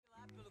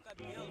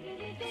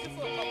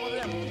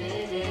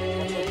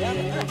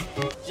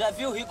Já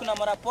viu rico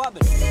namorar pobre?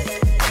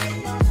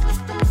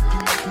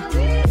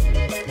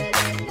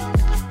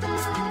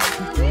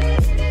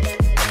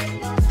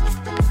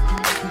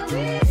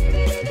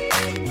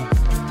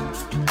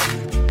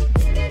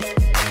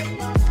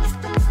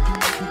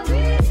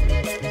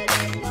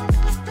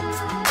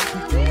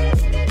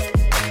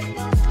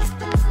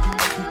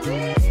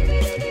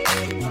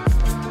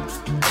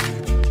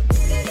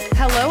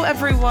 Hello,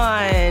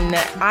 everyone.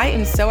 I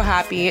am so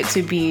happy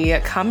to be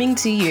coming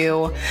to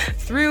you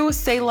through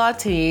Say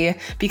Latte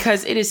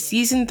because it is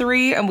season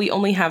 3 and we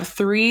only have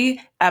 3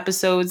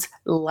 episodes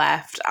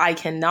left. I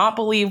cannot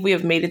believe we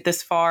have made it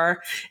this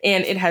far,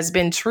 and it has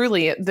been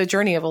truly the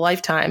journey of a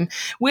lifetime.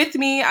 With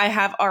me, I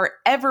have our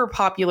ever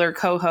popular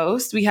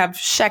co-host. We have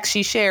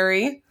Shekshi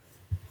Sherry.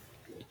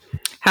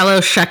 Hello,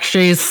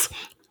 Shekshis.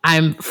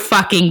 I'm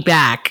fucking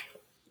back.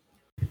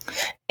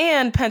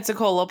 And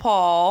Pensacola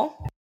Paul.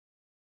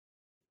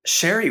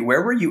 Sherry,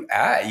 where were you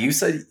at? You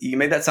said you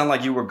made that sound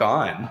like you were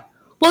gone.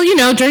 Well, you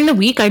know, during the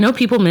week, I know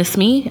people miss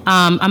me.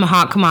 I'm a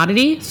hot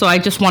commodity, so I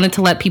just wanted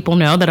to let people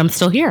know that I'm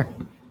still here.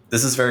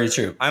 This is very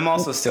true. I'm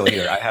also still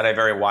here. I had a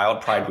very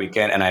wild Pride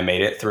weekend, and I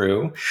made it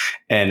through.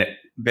 And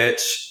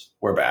bitch,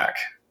 we're back.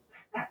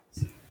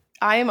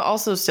 I am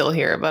also still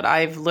here, but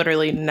I've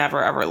literally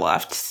never, ever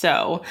left.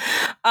 So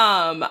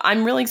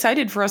I'm really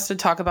excited for us to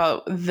talk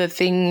about the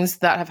things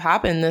that have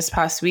happened this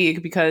past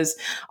week because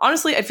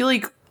honestly, I feel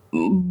like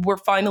we're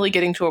finally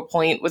getting to a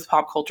point with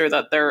pop culture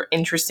that there are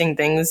interesting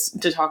things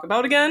to talk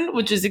about again,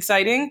 which is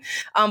exciting.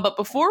 But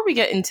before we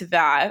get into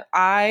that,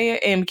 I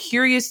am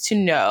curious to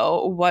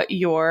know what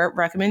your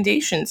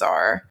recommendations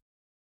are.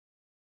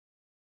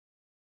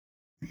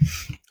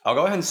 I'll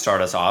go ahead and start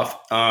us off.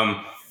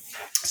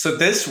 So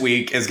this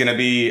week is going to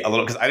be a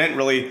little, because I didn't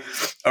really,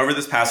 over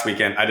this past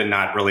weekend, I did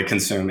not really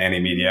consume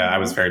any media. I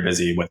was very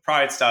busy with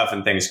Pride stuff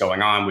and things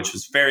going on, which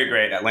was very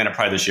great. Atlanta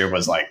Pride this year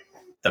was like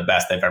the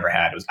best they've ever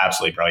had. It was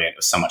absolutely brilliant. It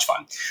was so much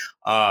fun.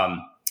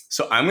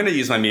 So I'm going to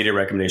use my media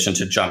recommendation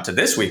to jump to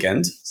this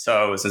weekend.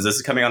 So since this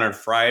is coming on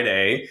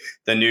Friday,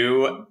 the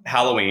new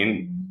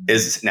Halloween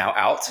is now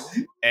out.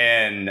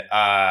 And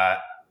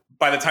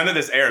by the time that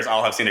this airs,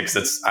 I'll have seen it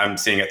because I'm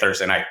seeing it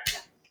Thursday night.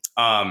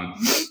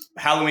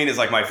 Halloween is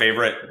like my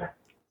favorite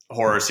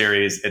horror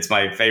series. It's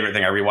my favorite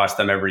thing. I rewatch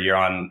them every year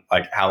on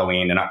like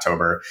Halloween in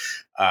October.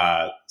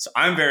 So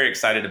I'm very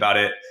excited about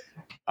it.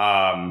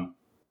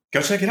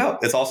 Go check it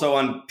out. It's also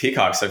on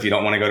Peacock. So if you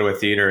don't want to go to a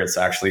theater, it's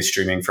actually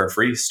streaming for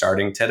free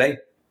starting today.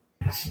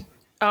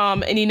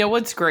 And you know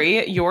what's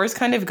great? Yours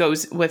kind of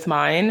goes with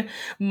mine.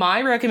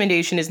 My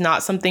recommendation is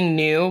not something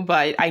new,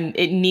 but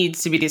it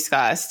needs to be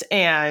discussed.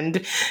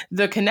 And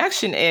the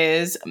connection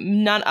is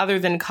none other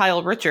than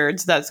Kyle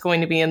Richards that's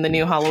going to be in the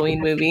new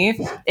Halloween movie.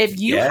 If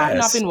you have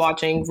not been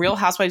watching Real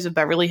Housewives of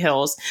Beverly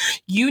Hills,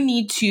 you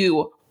need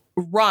to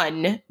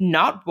run,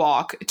 not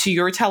walk, to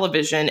your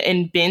television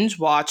and binge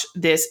watch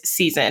this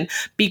season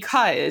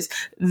because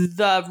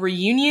the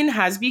reunion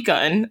has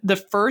begun. The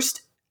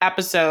first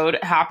episode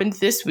happened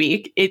this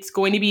week. It's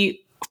going to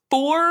be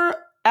 4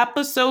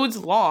 episodes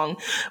long.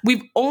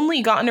 We've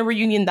only gotten a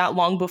reunion that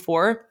long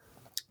before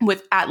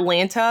with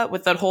Atlanta,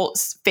 with that whole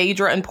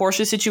Phaedra and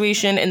Portia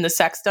situation and the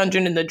sex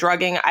dungeon and the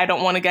drugging. I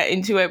don't want to get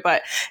into it,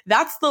 but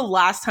that's the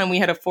last time we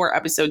had a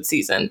 4-episode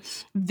season.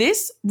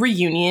 This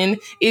reunion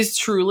is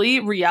truly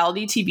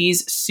reality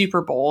TV's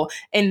Super Bowl,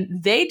 and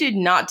they did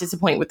not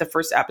disappoint with the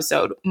first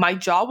episode. My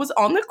jaw was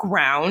on the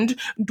ground.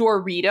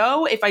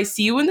 Dorito, if I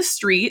see you in the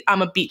street, I'm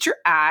gonna beat your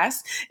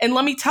ass. And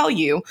let me tell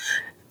you,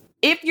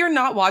 if you're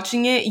not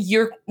watching it,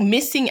 you're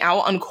missing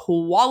out on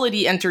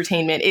quality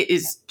entertainment. It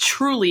is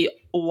truly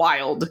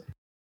wild.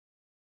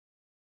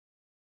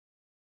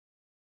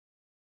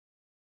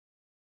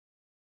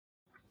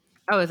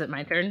 Oh, is it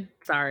my turn?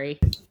 Sorry.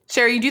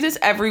 Sherry, you do this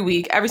every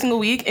week, every single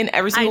week, and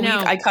every single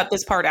week I cut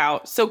this part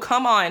out. So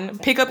come on,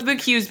 pick up the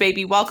cues,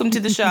 baby. Welcome to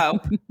the show.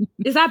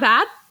 Is that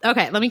bad?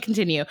 Okay, let me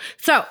continue.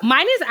 So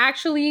mine is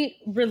actually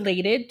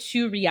related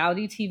to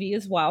reality TV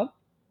as well.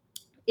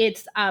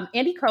 It's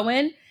Andy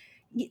Cohen.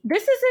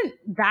 This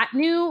isn't that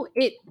new.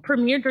 It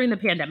premiered during the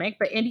pandemic,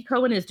 but Andy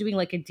Cohen is doing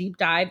like a deep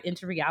dive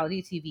into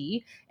reality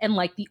TV and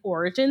like the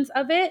origins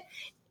of it.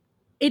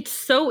 It's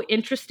so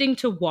interesting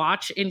to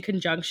watch in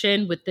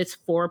conjunction with this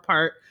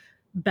 4-part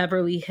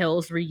Beverly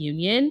Hills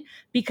reunion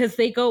because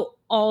they go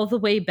all the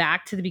way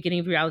back to the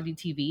beginning of reality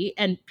TV.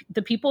 And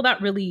the people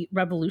that really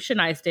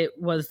revolutionized it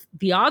was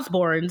the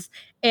Osbournes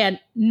and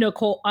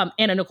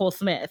Anna Nicole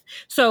Smith.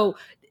 So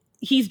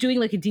he's doing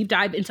like a deep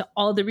dive into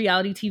all the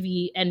reality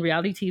TV and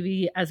reality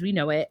TV as we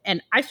know it.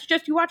 And I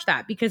suggest you watch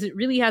that because it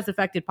really has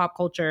affected pop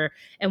culture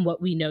and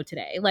what we know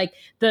today. Like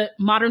the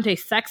modern day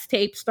sex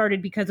tape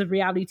started because of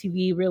reality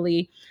TV,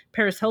 really.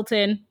 Paris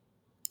Hilton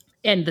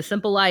and The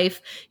Simple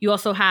Life. You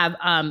also have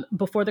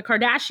Before the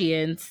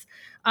Kardashians.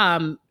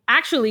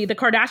 Actually, the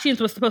Kardashians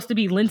was supposed to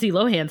be Lindsay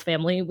Lohan's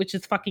family, which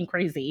is fucking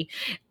crazy.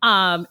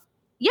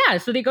 Yeah,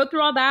 so they go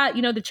through all that,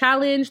 you know, the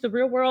challenge, the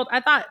real world.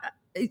 I thought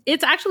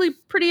it's actually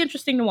pretty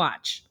interesting to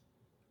watch.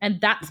 And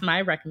that's my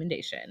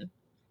recommendation.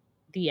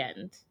 The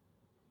end.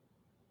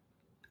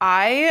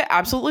 I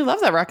absolutely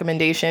love that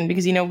recommendation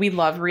because, you know, we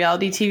love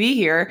reality TV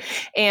here.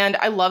 And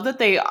I love that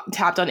they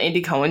tapped on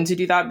Andy Cohen to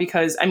do that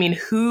because, I mean,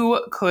 who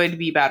could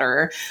be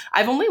better?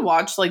 I've only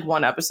watched like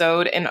one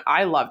episode and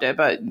I loved it,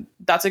 but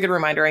that's a good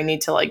reminder. I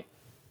need to like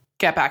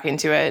get back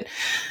into it.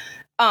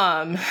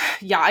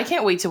 Yeah, I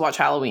can't wait to watch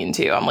Halloween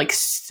too. I'm like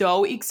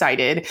so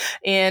excited.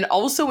 And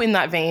also in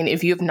that vein,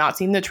 if you have not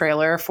seen the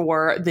trailer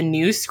for the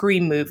new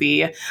Scream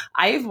movie,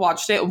 I've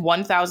watched it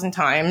 1,000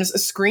 times.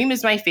 Scream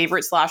is my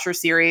favorite slasher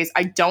series.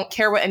 I don't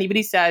care what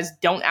anybody says.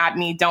 Don't at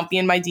me. Don't be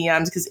in my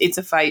DMs because it's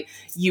a fight.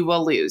 You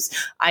will lose.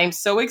 I'm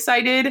so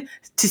excited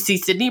to see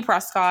Sydney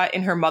Prescott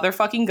in her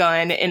motherfucking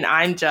gun. And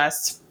I'm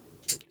just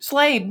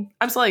slayed.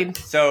 I'm slayed.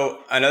 So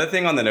another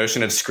thing on the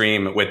notion of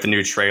Scream with the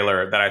new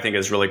trailer that I think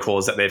is really cool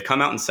is that they've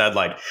come out and said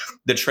like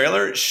the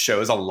trailer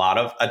shows a lot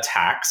of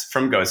attacks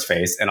from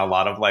Ghostface and a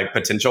lot of like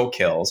potential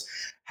kills.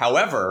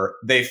 However,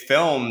 they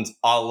filmed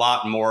a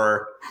lot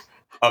more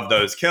of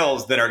those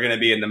kills that are going to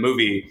be in the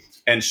movie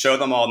and show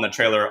them all in the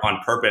trailer on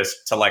purpose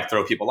to like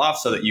throw people off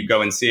so that you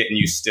go and see it and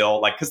you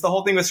still like, because the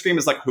whole thing with Scream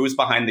is like who's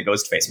behind the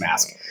Ghostface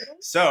mask.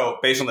 So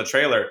based on the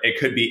trailer, it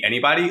could be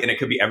anybody and it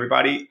could be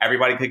everybody.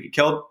 Everybody could get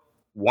killed.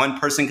 One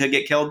person could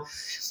get killed,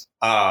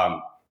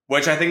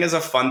 which I think is a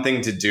fun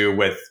thing to do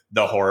with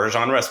the horror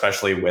genre,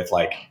 especially with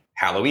like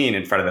Halloween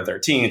and Friday the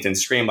 13th and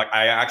Scream. Like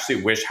I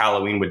actually wish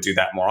Halloween would do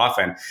that more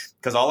often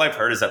because all I've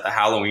heard is that the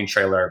Halloween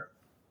trailer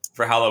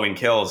for Halloween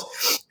Kills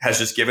has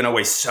just given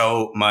away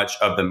so much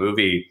of the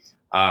movie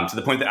to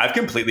the point that I've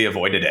completely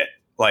avoided it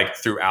like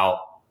throughout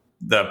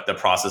the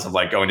process of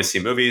like going to see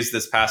movies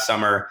this past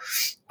summer.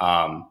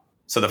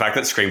 So the fact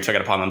that Scream took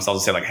it upon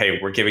themselves to say like, hey,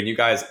 we're giving you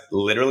guys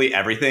literally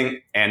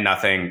everything and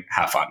nothing,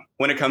 have fun.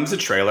 When it comes to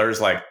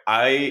trailers, like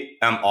I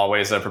am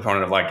always a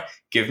proponent of like,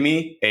 give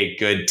me a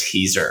good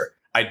teaser.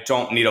 I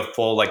don't need a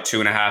full like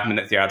 2.5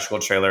 minute theatrical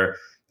trailer,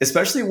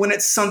 especially when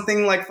it's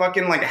something like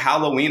fucking like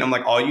Halloween. I'm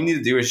like, all you need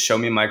to do is show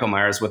me Michael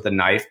Myers with a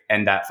knife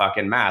and that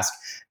fucking mask.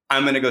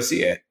 I'm going to go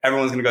see it.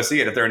 Everyone's going to go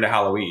see it if they're into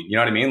Halloween. You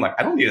know what I mean? Like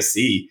I don't need to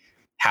see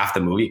half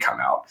the movie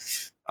come out.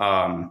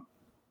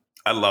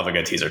 I love a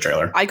good teaser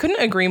trailer. I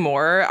couldn't agree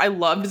more. I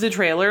loved the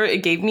trailer.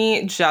 It gave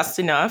me just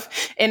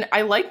enough. And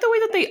I like the way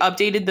that they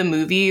updated the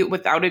movie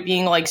without it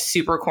being like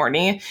super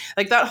corny.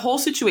 Like that whole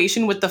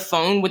situation with the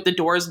phone, with the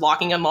doors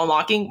locking and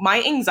unlocking,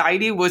 my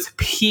anxiety was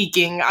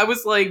peaking. I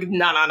was like,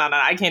 no,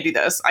 I can't do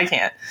this. I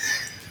can't.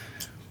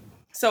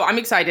 So I'm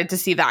excited to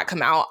see that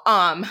come out.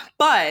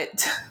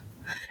 But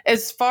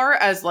as far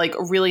as like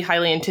really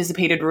highly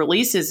anticipated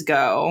releases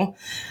go,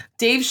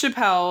 Dave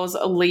Chappelle's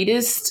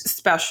latest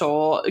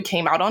special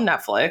came out on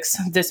Netflix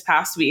this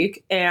past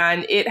week,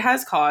 and it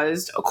has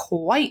caused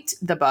quite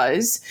the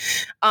buzz.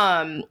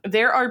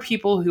 There are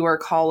people who are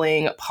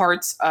calling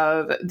parts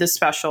of the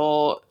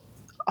special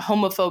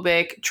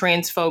homophobic,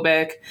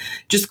 transphobic,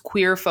 just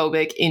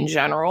queerphobic in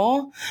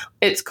general.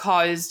 It's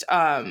caused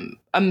a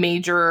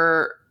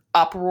major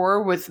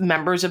uproar with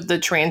members of the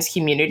trans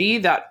community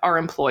that are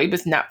employed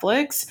with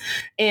Netflix,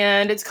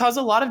 and it's caused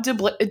a lot of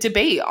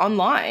debate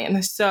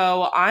online.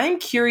 So I'm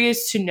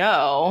curious to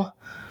know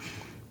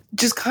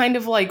just kind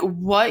of like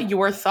what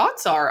your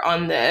thoughts are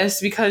on this,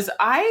 because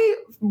I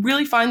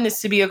really find this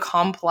to be a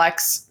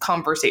complex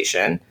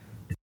conversation.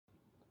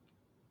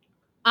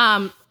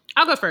 I'll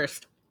go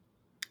first.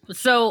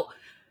 So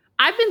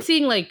I've been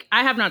seeing like,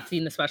 I have not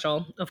seen the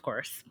special, of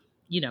course,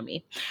 you know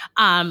me.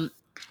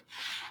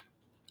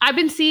 I've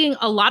been seeing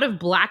a lot of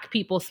Black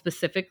people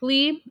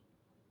specifically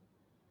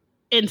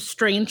and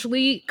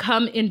strangely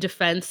come in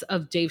defense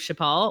of Dave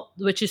Chappelle,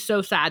 which is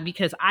so sad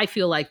because I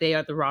feel like they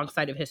are the wrong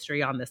side of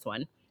history on this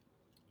one.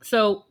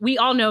 So we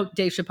all know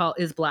Dave Chappelle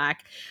is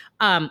Black.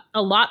 A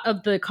lot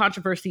of the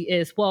controversy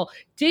is, well,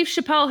 Dave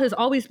Chappelle has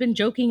always been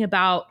joking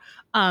about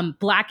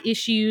Black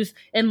issues.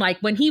 And like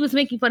when he was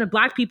making fun of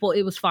Black people,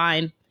 it was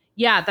fine.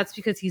 Yeah, that's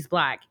because he's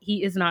Black.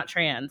 He is not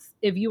trans.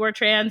 If you are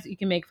trans, you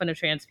can make fun of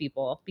trans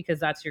people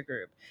because that's your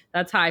group.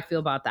 That's how I feel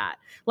about that.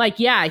 Like,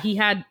 yeah,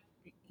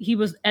 he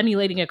was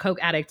emulating a Coke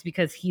addict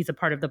because he's a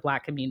part of the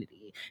Black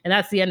community. And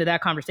that's the end of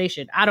that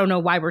conversation. I don't know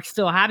why we're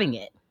still having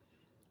it.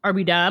 Are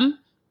we dumb?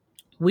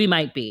 We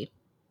might be.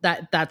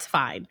 That's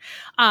fine.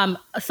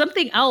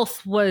 Something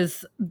else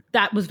was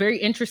very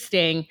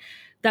interesting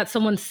that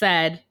someone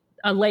said,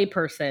 a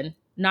layperson,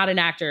 not an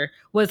actor,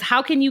 was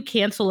how can you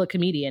cancel a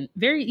comedian?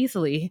 Very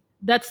easily.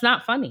 That's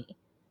not funny.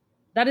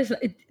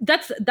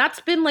 That's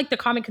been like the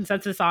common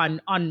consensus on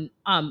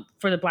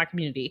for the Black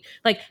community.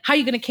 Like, how are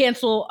you going to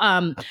cancel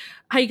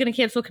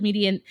a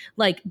comedian?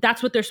 Like,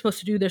 that's what they're supposed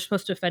to do. They're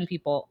supposed to offend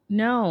people.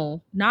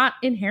 No, not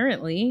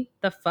inherently.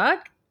 The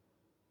fuck?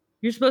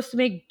 You're supposed to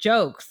make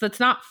jokes. That's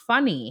not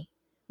funny.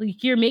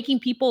 Like, you're making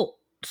people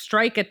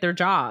strike at their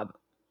job.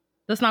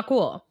 That's not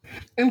cool.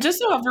 And just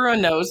so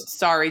everyone knows,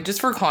 sorry, just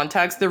for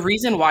context, the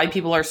reason why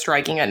people are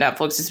striking at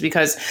Netflix is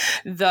because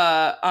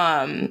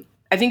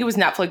I think it was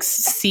Netflix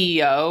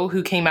CEO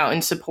who came out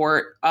in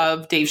support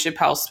of Dave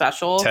Chappelle's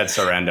special. Ted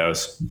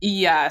Sarandos.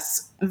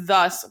 Yes,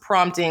 thus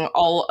prompting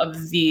all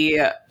of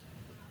the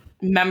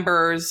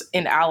members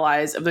and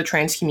allies of the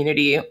trans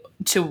community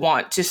to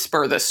want to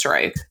spur the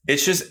strike?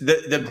 It's just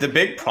the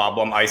big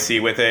problem I see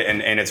with it,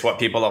 and it's what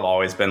people have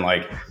always been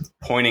like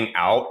pointing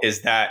out,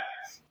 is that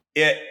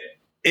it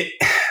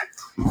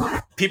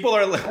people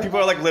are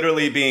like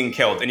literally being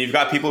killed, and you've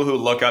got people who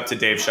look up to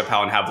Dave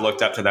Chappelle and have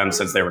looked up to them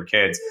since they were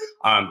kids,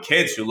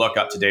 kids who look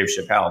up to Dave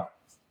Chappelle.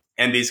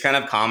 And these kind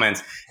of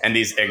comments and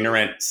these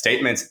ignorant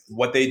statements,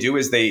 what they do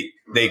is they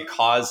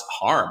cause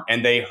harm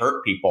and they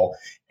hurt people.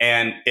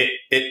 And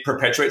it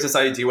perpetuates this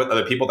idea with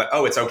other people that,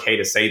 oh, it's okay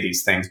to say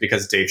these things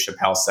because Dave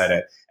Chappelle said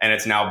it. And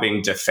it's now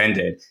being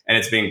defended and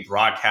it's being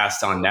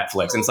broadcast on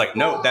Netflix. And it's like,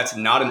 no, that's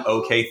not an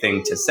okay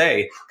thing to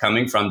say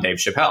coming from Dave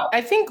Chappelle.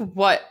 I think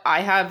what I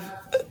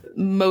have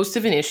most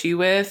of an issue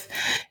with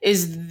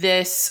is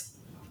this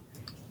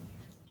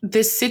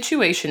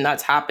situation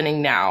that's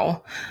happening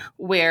now,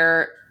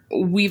 where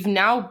we've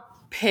now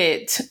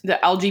pit the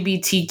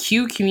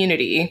LGBTQ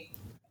community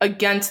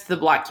against the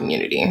Black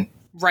community,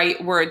 right?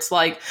 Where it's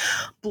like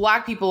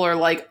Black people are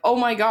like, oh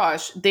my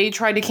gosh, they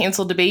tried to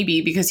cancel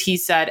DaBaby because he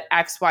said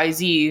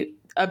XYZ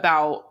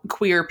about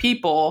queer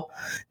people.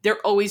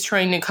 They're always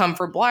trying to come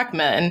for Black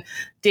men.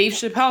 Dave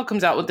Chappelle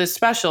comes out with this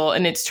special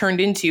and it's turned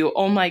into,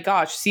 oh my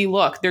gosh, see,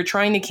 look, they're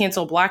trying to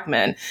cancel Black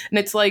men. And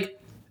it's like,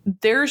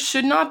 there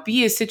should not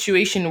be a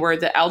situation where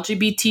the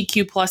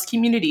LGBTQ plus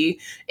community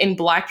and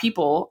Black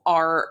people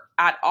are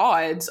at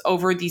odds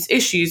over these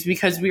issues,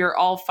 because we are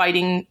all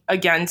fighting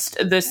against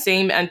the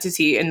same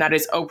entity, and that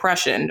is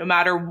oppression, no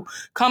matter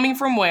coming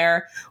from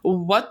where,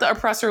 what the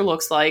oppressor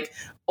looks like.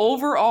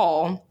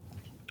 Overall,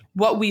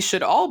 what we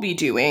should all be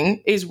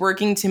doing is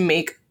working to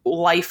make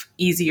life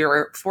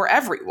easier for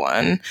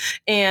everyone.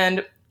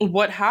 And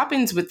what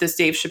happens with this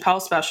Dave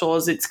Chappelle special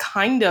is it's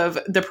kind of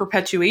the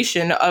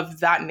perpetuation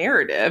of that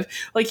narrative.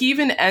 Like, he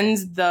even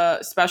ends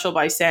the special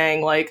by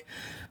saying, like,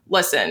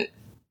 listen,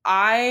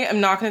 I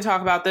am not going to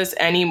talk about this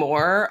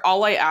anymore.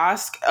 All I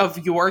ask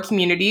of your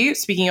community,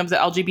 speaking of the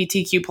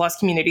LGBTQ plus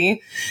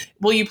community,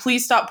 will you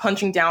please stop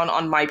punching down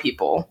on my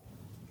people?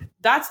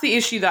 That's the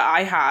issue that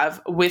I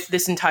have with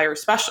this entire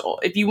special.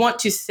 If you want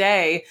to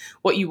say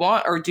what you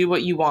want or do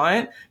what you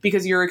want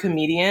because you're a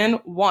comedian,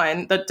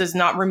 one, that does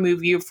not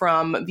remove you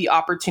from the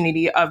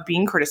opportunity of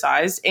being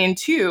criticized. And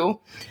two,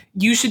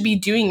 you should be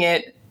doing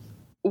it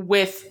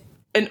with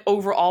an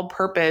overall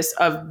purpose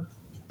of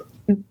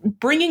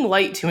bringing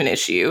light to an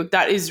issue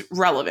that is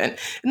relevant.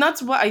 And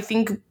that's what I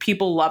think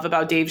people love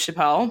about Dave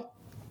Chappelle.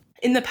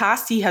 In the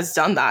past, he has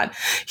done that.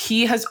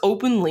 He has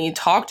openly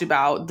talked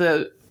about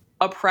the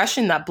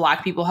oppression that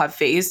Black people have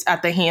faced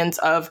at the hands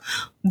of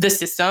the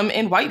system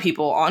and white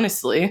people,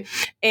 honestly.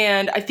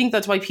 And I think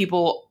that's why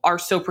people are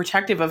so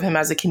protective of him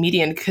as a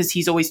comedian, because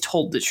he's always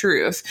told the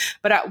truth.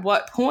 But at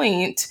what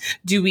point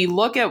do we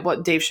look at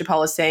what Dave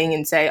Chappelle is saying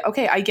and say,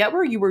 okay, I get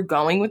where you were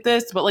going with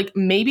this, but like,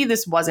 maybe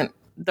this wasn't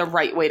the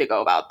right way to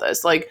go about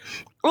this. Like,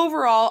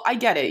 overall, I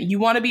get it. You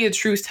want to be a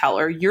truth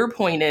teller. Your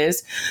point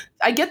is,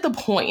 I get the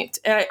point.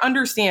 And I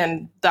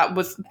understand that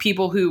with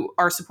people who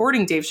are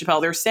supporting Dave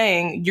Chappelle, they're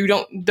saying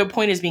the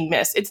point is being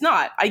missed. It's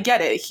not. I get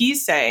it.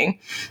 He's saying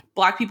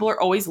Black people are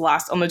always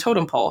last on the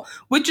totem pole,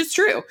 which is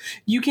true.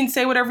 You can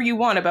say whatever you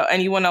want about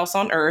anyone else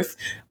on earth.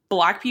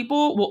 Black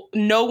people, well,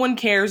 no one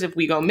cares if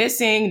we go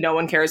missing. No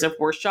one cares if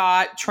we're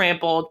shot,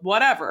 trampled,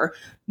 whatever.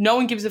 No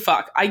one gives a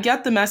fuck. I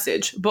get the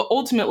message. But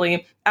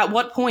ultimately, at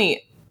what point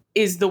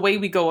is the way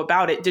we go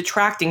about it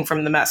detracting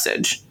from the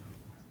message?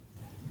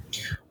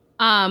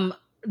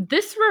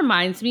 This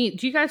reminds me,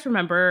 do you guys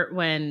remember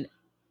when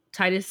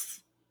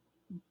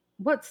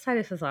what's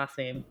Titus's last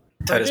name?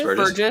 Titus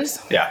Burgess?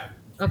 Yeah.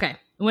 Okay.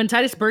 When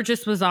Titus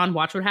Burgess was on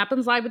Watch What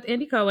Happens Live with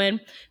Andy Cohen,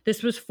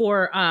 this was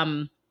for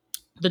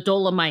the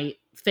Dolomite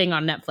thing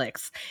on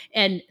Netflix.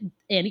 And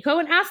Andy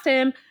Cohen asked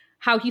him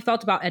how he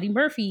felt about Eddie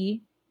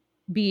Murphy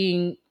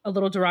being a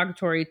little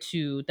derogatory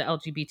to the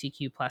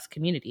LGBTQ plus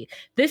community.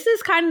 This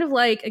is kind of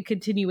like a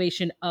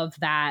continuation of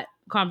that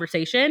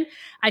conversation.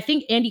 I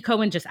think Andy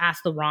Cohen just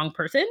asked the wrong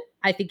person.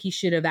 I think he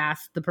should have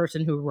asked the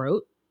person who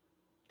wrote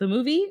the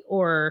movie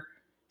or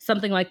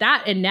something like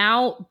that. And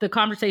now the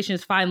conversation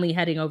is finally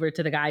heading over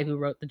to the guy who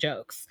wrote the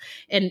jokes.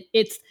 And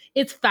it's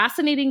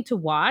fascinating to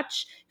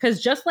watch,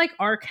 because just like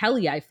R.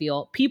 Kelly, I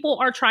feel people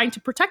are trying to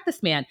protect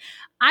this man.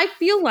 I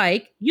feel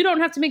like you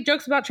don't have to make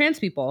jokes about trans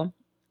people.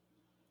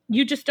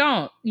 You just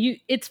don't.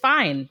 It's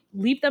fine.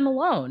 Leave them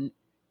alone.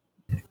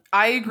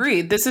 I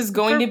agree. This is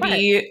going to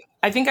be,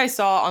 I think I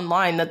saw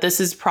online that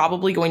this is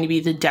probably going to be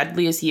the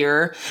deadliest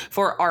year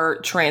for our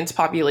trans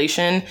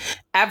population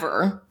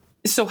ever.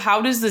 So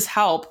how does this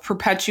help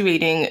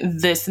perpetuating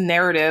this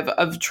narrative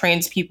of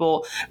trans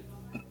people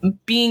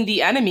being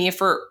the enemy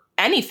for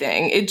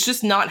anything? It's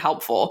just not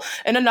helpful.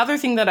 And another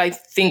thing that I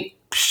think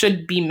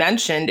should be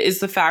mentioned is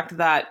the fact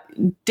that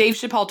Dave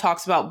Chappelle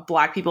talks about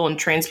Black people and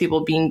trans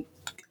people being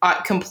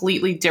at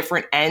completely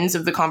different ends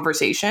of the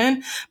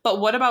conversation.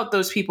 But what about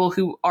those people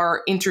who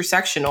are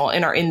intersectional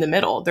and are in the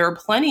middle? There are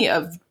plenty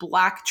of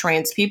Black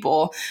trans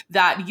people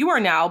that you are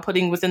now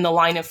putting within the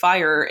line of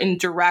fire in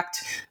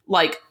direct,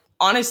 like,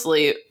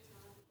 honestly,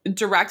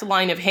 direct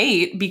line of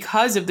hate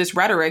because of this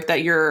rhetoric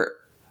that you're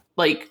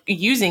like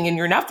using in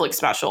your Netflix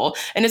special.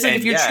 And it's like,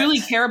 if you truly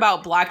care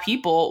about Black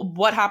people,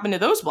 what happened to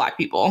those Black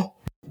people?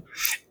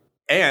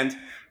 And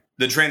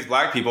the trans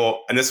Black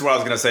people, and this is what I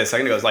was going to say a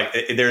second ago, is like,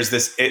 there's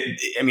this,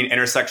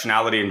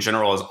 intersectionality in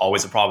general is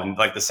always a problem.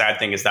 Like, the sad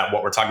thing is that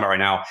what we're talking about right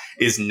now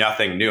is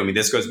nothing new. I mean,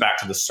 this goes back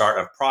to the start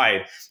of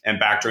Pride and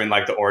back during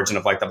like the origin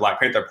of like the Black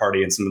Panther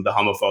Party and some of the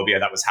homophobia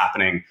that was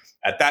happening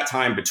at that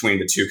time between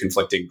the two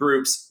conflicting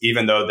groups,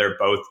 even though they're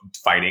both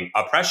fighting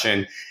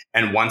oppression.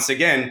 And once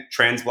again,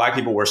 trans Black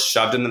people were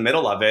shoved in the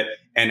middle of it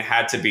and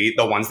had to be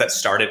the ones that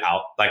started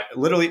out, like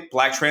literally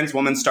Black trans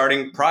women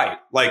starting Pride,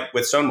 like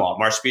with Stonewall,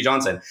 Marsha P.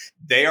 Johnson.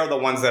 They are the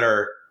ones that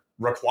are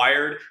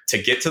required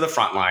to get to the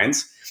front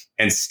lines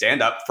and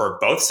stand up for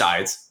both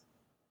sides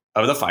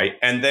of the fight.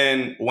 And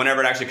then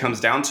whenever it actually comes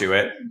down to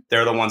it,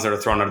 they're the ones that are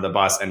thrown under the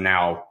bus. And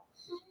now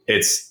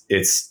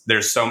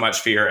there's so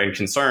much fear and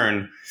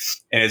concern.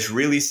 And it's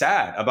really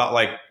sad about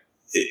like,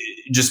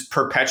 just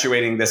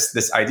perpetuating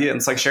this idea. And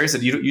it's like Sherry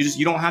said,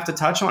 you don't have to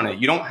touch on it.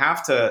 You don't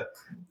have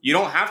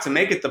to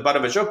make it the butt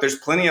of a joke. There's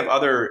plenty of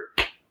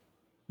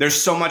there's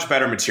so much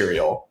better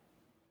material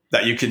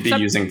that you could be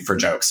using for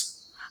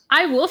jokes.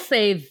 I will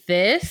say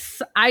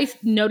this. I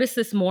noticed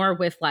this more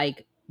with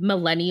like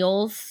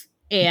millennials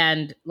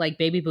and like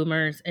baby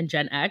boomers and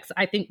Gen X.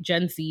 I think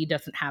Gen Z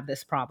doesn't have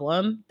this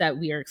problem that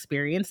we are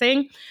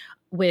experiencing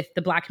with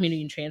the Black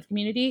community and trans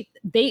community.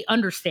 They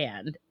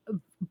understand.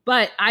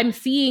 But I'm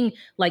seeing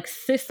like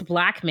cis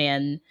Black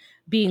men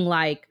being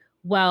like,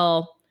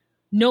 well,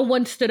 no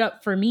one stood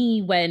up for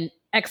me when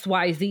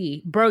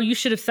XYZ. Bro, you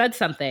should have said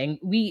something.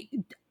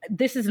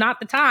 This is not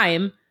the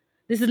time.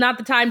 This is not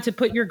the time to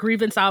put your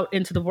grievance out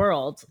into the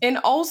world. And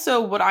also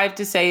what I have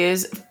to say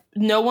is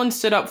no one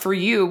stood up for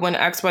you when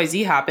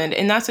XYZ happened,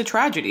 and that's a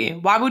tragedy.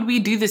 Why would we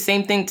do the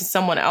same thing to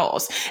someone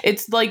else?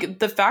 It's like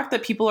the fact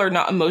that people are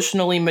not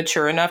emotionally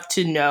mature enough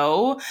to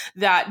know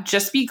that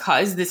just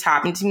because this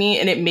happened to me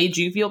and it made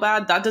you feel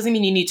bad, that doesn't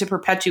mean you need to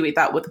perpetuate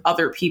that with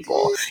other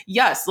people.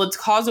 Yes, let's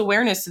cause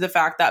awareness to the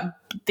fact that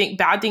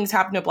bad things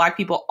happen to Black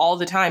people all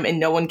the time and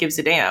no one gives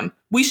a damn.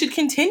 We should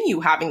continue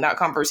having that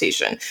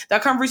conversation.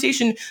 That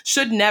conversation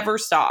should never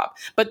stop.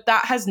 But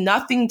that has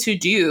nothing to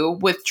do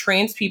with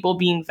trans people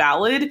being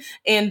valid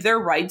and their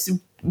rights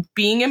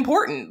being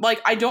important.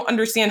 Like, I don't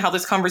understand how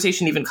this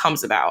conversation even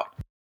comes about.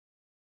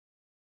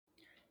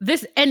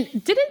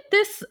 Didn't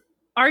this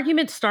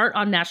argument start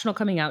on National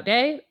Coming Out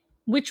Day,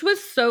 which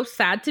was so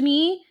sad to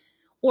me,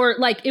 or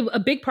like a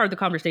big part of the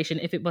conversation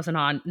if it wasn't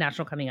on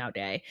National Coming Out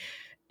Day,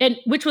 and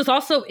which was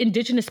also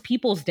Indigenous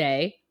Peoples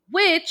Day,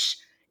 which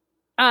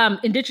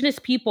Indigenous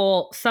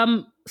people,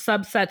 some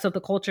subsets of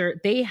the culture,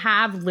 they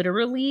have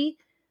literally,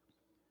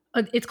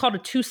 it's called a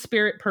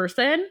two-spirit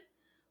person,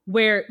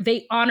 where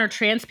they honor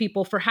trans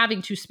people for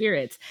having two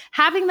spirits.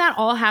 Having that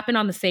all happen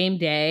on the same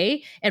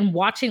day and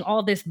watching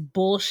all this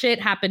bullshit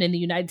happen in the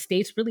United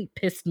States really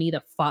pissed me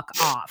the fuck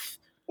off.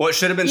 Well, it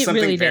should have been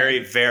something really very,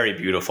 very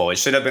beautiful. It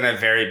should have been a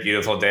very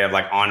beautiful day of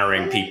like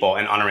honoring people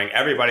and honoring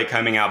everybody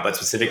coming out, but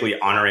specifically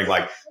honoring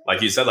like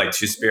you said, like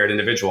two-spirit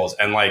individuals.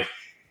 And like,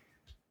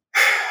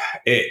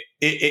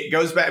 it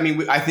goes back. I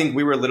mean, I think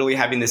we were literally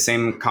having the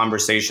same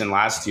conversation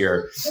last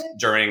year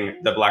during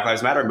the Black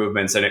Lives Matter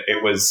movements. And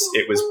it was,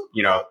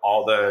 you know,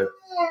 all the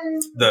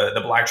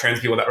Black trans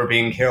people that were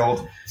being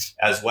killed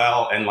as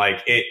well. And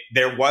like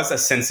there was a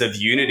sense of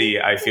unity,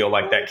 I feel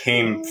like, that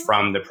came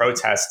from the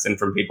protests and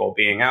from people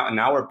being out. And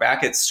now we're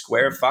back at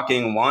square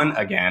fucking one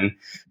again,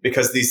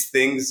 because these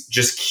things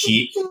just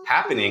keep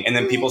happening. And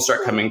then people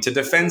start coming to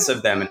defense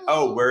of them. And,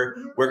 oh, we're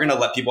going to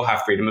let people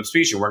have freedom of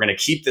speech. And we're going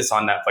to keep this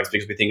on Netflix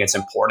because we think it's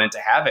important to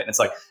have it. And it's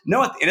like,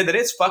 no, at the end of the day,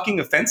 it's fucking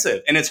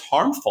offensive and it's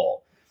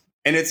harmful.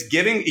 And it's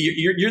giving,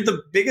 you're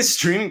the biggest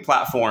streaming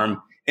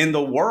platform in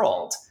the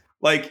world.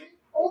 Like,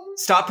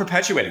 stop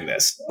perpetuating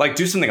this. Like,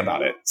 do something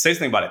about it. Say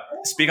something about it.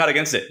 Speak out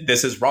against it.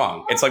 This is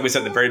wrong. It's like we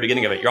said at the very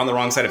beginning of it. You're on the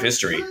wrong side of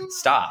history.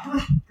 Stop.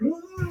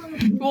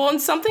 Well, and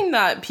something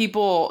that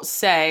people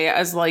say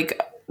as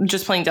like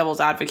just playing devil's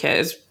advocate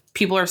is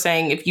people are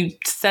saying if you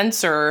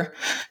censor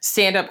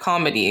stand-up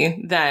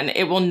comedy, then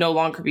it will no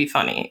longer be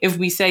funny. If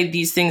we say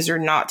these things are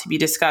not to be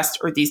discussed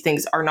or these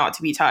things are not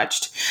to be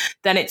touched,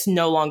 then it's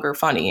no longer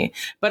funny.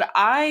 But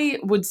I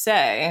would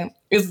say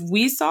if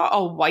we saw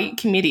a white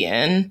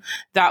comedian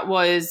that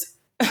was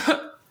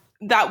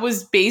that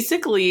was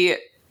basically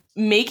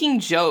making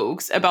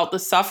jokes about the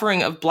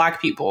suffering of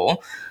Black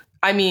people,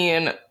 I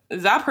mean,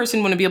 that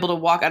person wouldn't be able to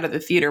walk out of the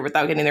theater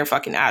without getting their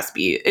fucking ass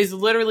beat, is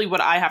literally what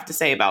I have to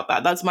say about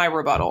that. That's my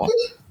rebuttal.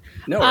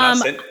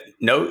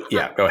 No,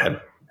 yeah, go ahead.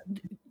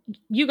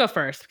 You go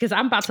first, because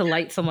I'm about to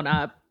light someone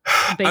up.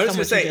 I was going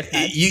to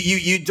say,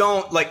 you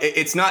don't, like,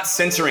 it's not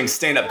censoring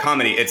stand-up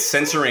comedy. It's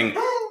censoring,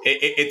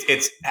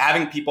 it's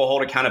having people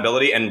hold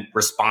accountability and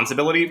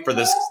responsibility for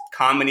this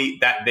comedy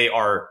that they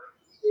are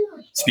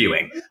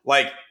spewing.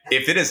 Like,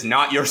 if it is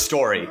not your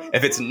story,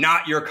 if it's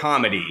not your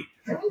comedy,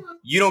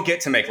 you don't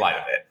get to make light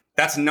of it.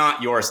 That's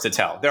not yours to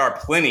tell. There are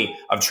plenty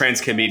of trans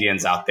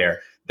comedians out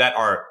there that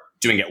are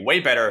doing it way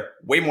better,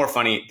 way more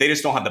funny. They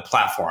just don't have the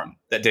platform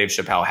that Dave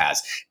Chappelle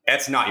has.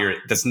 Those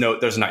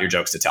are not your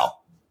jokes to tell.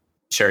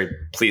 Sherry,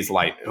 please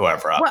light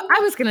whoever up. What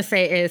I was going to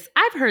say is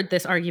I've heard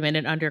this argument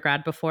in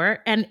undergrad before,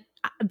 and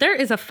there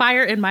is a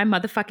fire in my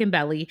motherfucking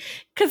belly.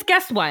 Because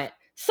guess what?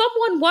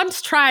 Someone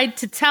once tried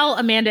to tell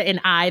Amanda and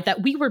I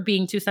that we were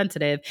being too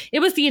sensitive.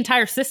 It was the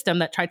entire system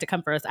that tried to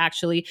come for us,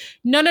 actually.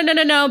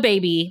 No,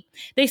 baby.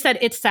 They said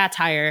it's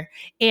satire.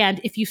 And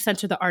if you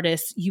censor the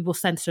artist, you will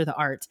censor the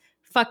art.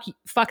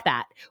 Fuck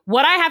that.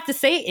 What I have to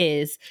say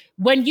is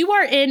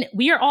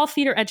we are all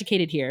theater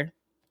educated here.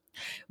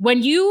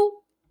 When you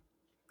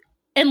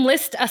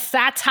enlist a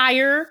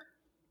satire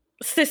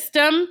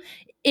system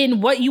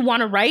in what you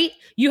want to write,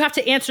 you have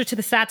to answer to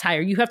the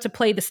satire. You have to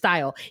play the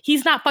style.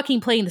 He's not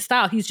fucking playing the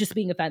style. He's just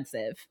being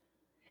offensive.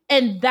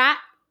 And that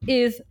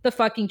is the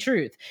fucking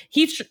truth.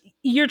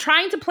 You're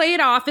trying to play it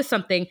off as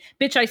something.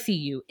 Bitch, I see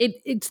you.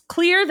 It's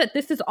clear that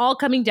this is all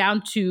coming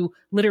down to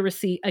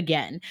literacy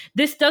again.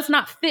 This does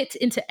not fit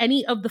into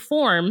any of the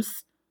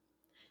forms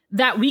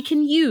that we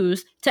can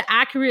use to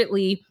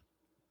accurately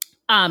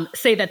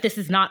say that this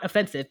is not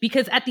offensive,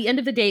 because at the end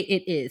of the day,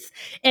 it is.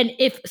 And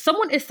if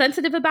someone is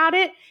sensitive about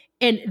it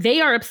and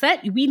they are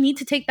upset, we need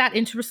to take that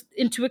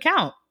into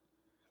account.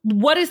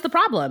 What is the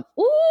problem?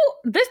 Ooh,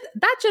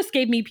 that just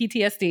gave me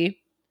PTSD.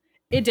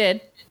 It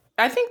did.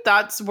 I think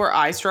that's where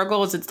I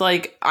struggle is it's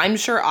like, I'm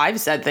sure I've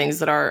said things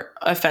that are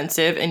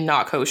offensive and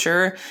not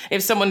kosher.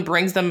 If someone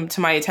brings them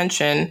to my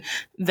attention,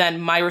 then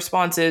my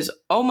response is,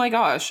 oh my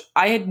gosh,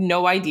 I had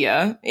no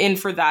idea. And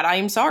for that, I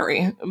am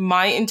sorry.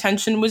 My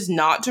intention was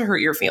not to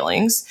hurt your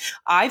feelings.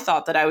 I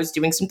thought that I was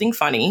doing something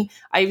funny.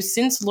 I've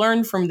since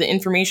learned from the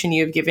information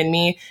you have given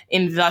me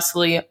and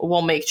thusly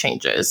will make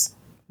changes.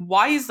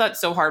 Why is that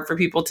so hard for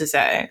people to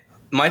say?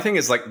 My thing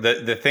is like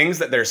the things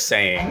that they're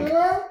saying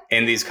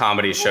in these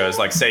comedy shows,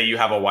 like say you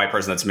have a white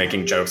person that's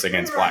making jokes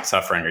against Black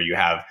suffering, or you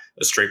have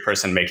a straight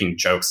person making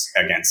jokes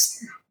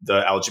against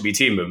the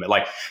LGBT movement.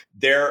 Like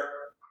they're,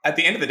 at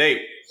the end of the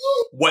day,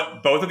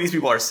 what both of these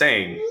people are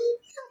saying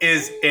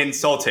is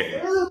insulting,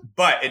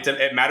 but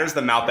it matters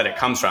the mouth that it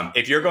comes from.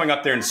 If you're going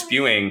up there and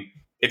spewing,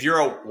 if you're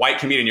a white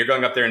comedian, you're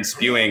going up there and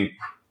spewing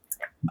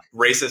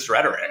racist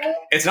rhetoric,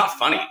 it's not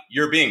funny.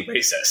 You're being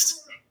racist.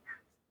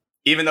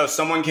 Even though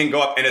someone can go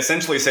up and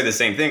essentially say the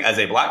same thing as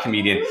a Black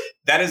comedian,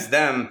 that's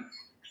them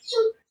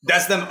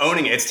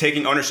owning it. It's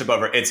taking ownership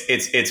over it.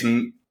 It's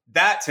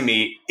that to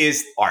me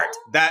is art.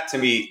 That to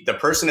me, the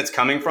person it's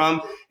coming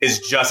from is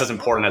just as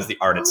important as the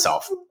art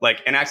itself.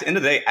 Like, and at the end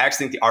of the day, I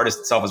actually think the artist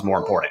itself is more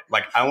important.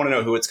 Like, I want to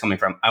know who it's coming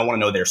from. I want to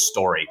know their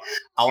story.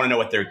 I want to know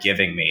what they're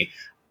giving me.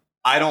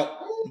 I don't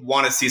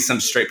want to see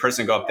some straight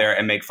person go up there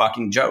and make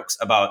fucking jokes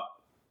about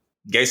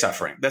gay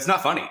suffering. That's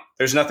not funny.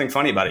 There's nothing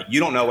funny about it. You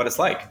don't know what it's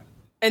like.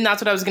 And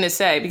that's what I was going to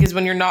say, because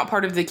when you're not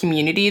part of the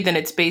community, then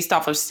it's based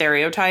off of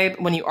stereotype.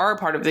 When you are a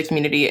part of the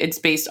community, it's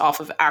based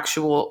off of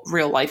actual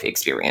real life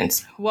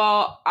experience.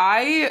 Well,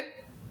 I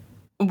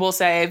will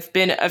say I've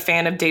been a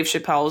fan of Dave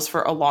Chappelle's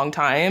for a long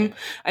time.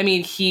 I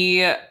mean,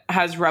 he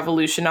has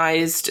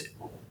revolutionized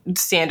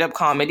stand-up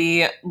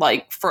comedy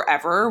like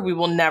forever. We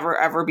will never,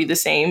 ever be the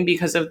same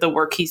because of the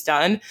work he's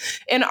done.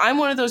 And I'm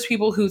one of those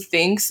people who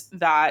thinks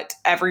that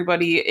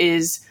everybody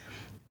is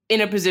in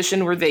a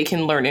position where they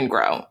can learn and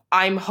grow.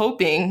 I'm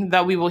hoping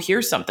that we will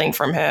hear something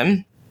from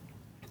him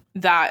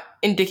that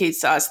indicates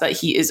to us that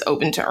he is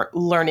open to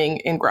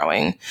learning and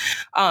growing.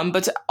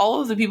 But to all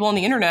of the people on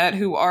the internet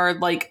who are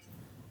like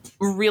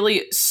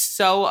really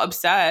so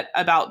upset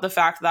about the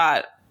fact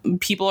that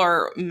people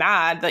are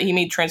mad that he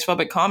made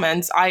transphobic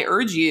comments, I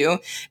urge you,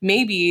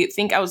 maybe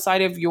think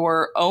outside of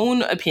your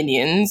own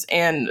opinions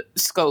and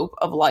scope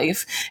of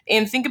life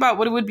and think about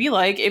what it would be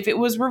like if it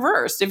was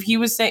reversed. If he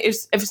was saying,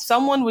 if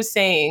someone was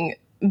saying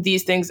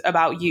these things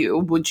about you,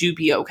 would you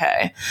be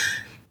okay?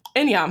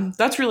 And yeah,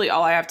 that's really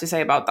all I have to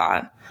say about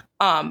that.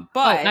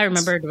 But I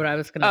remembered what I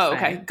was going to say. Oh,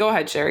 okay. Go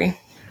ahead, Sherry.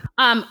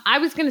 I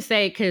was going to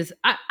say, because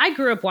I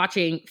grew up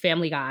watching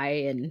Family Guy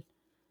and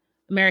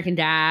American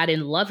Dad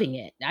and loving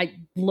it. I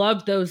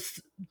loved those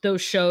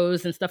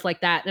shows and stuff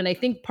like that. And I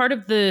think part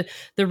of the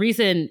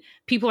reason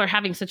people are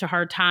having such a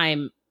hard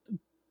time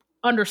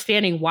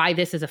understanding why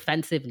this is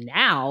offensive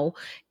now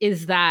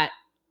is that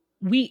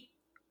we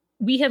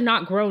have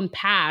not grown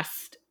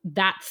past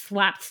that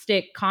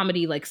slapstick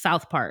comedy like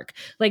South Park.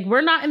 Like,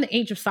 we're not in the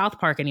age of South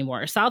Park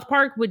anymore. South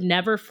Park would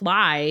never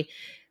fly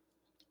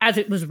as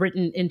it was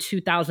written in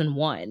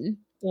 2001.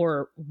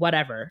 Or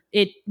whatever.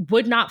 It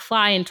would not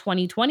fly in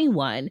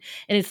 2021.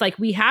 And it's like,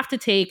 we have to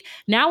take,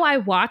 now I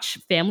watch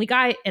Family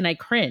Guy and I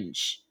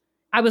cringe.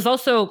 I was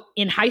also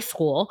in high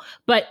school,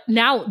 but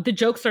now the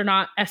jokes are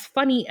not as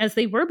funny as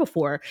they were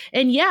before.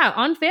 And yeah,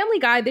 on Family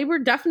Guy, they were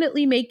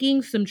definitely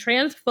making some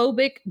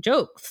transphobic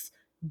jokes.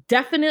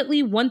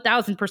 Definitely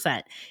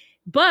 1000%.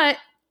 But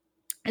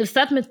if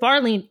Seth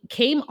MacFarlane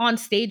came on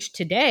stage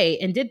today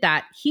and did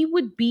that, he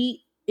would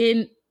be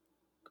in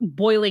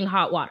boiling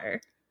hot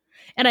water.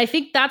 And I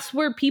think that's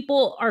where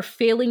people are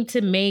failing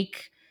to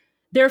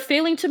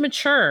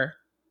mature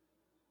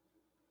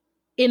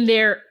in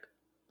their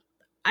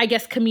I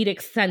guess,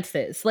 comedic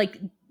senses. Like,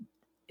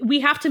 we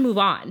have to move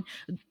on.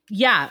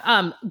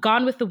 Yeah,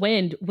 Gone with the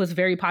Wind was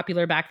very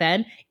popular back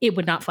then. It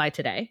would not fly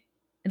today.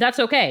 That's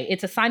okay.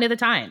 It's a sign of the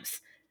times.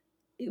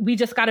 We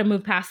just got to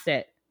move past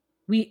it.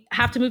 We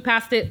have to move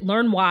past it,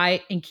 learn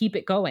why, and keep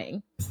it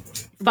going.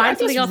 Find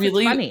something else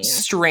really funny.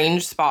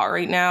 Strange spot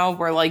right now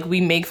where like we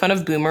make fun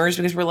of boomers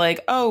because we're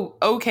like, oh,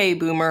 okay,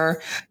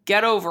 boomer,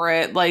 get over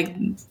it. Like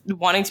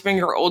wanting to bring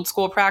your old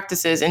school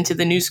practices into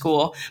the new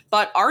school.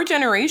 But our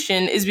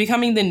generation is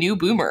becoming the new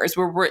boomers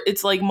where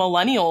it's like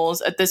millennials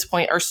at this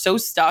point are so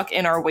stuck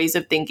in our ways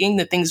of thinking,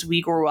 the things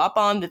we grew up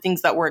on, the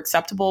things that were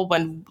acceptable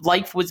when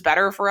life was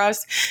better for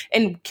us,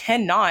 and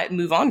cannot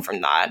move on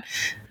from that.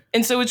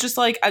 And so it's just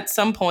like at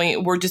some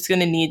point, we're just going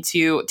to need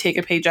to take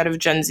a page out of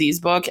Gen Z's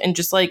book and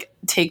just like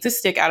take the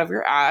stick out of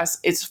your ass.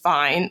 It's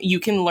fine. You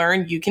can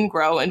learn, you can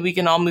grow, and we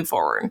can all move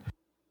forward.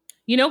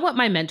 You know what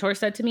my mentor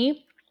said to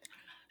me?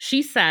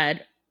 She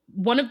said,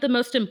 one of the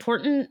most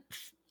important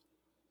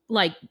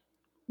like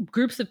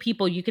groups of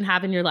people you can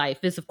have in your life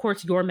is, of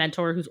course, your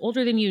mentor who's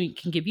older than you,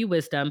 can give you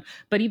wisdom.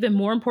 But even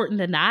more important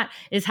than that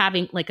is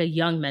having like a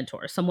young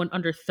mentor, someone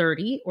under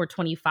 30 or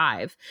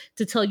 25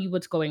 to tell you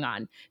what's going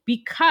on,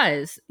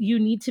 because you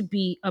need to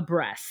be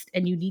abreast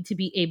and you need to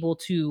be able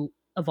to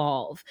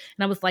evolve.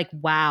 And I was like,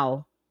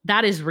 wow,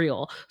 that is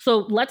real. So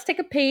let's take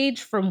a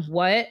page from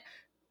what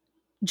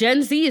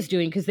Gen Z is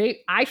doing, because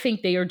I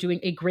think they are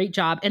doing a great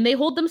job and they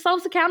hold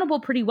themselves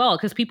accountable pretty well,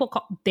 because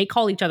they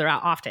call each other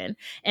out often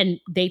and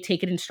they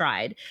take it in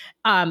stride.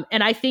 And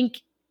I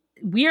think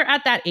we're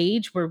at that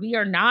age where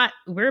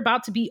we're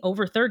about to be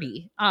over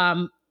 30.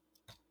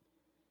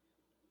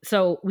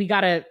 So we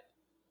gotta,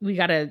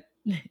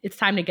 it's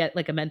time to get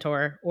like a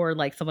mentor or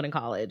like someone in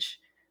college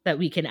that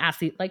we can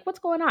ask, like, what's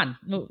going on?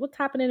 What's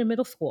happening in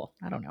middle school?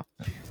 I don't know.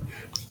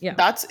 Yeah.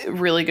 That's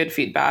really good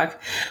feedback.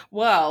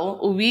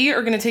 Well, we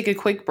are going to take a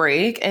quick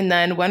break. And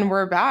then when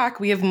we're back,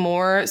 we have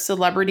more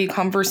celebrity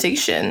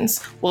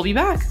conversations. We'll be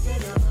back.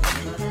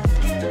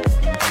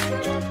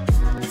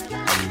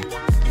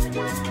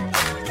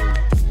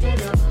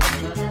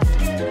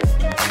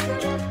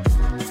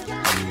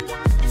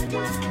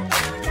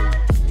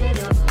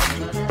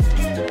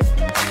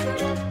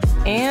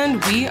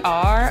 And we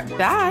are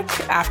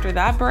back after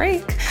that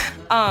break.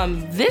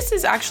 This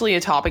is actually a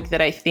topic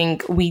that I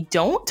think we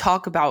don't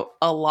talk about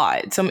a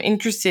lot. So I'm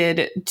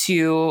interested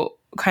to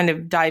kind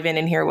of dive in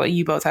and hear what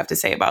you both have to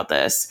say about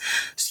this.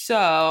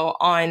 So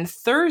on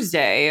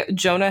Thursday,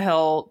 Jonah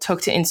Hill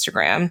took to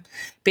Instagram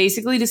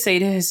basically to say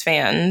to his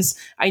fans,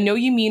 I know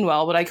you mean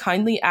well, but I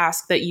kindly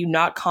ask that you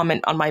not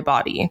comment on my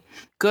body.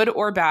 Good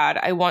or bad,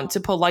 I want to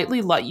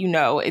politely let you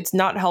know it's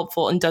not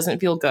helpful and doesn't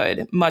feel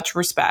good. Much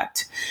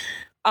respect.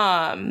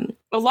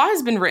 A lot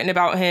has been written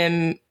about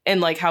him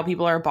and like how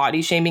people are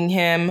body shaming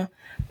him,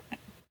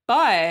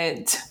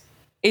 but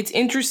it's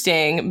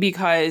interesting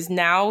because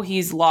now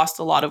he's lost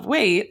a lot of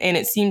weight, and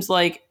it seems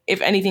like,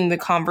 if anything, the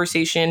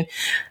conversation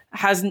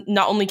has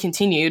not only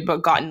continued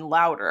but gotten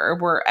louder,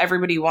 where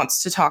everybody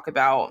wants to talk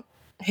about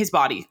his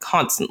body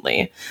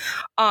constantly.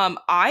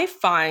 I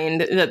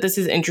find that this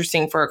is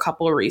interesting for a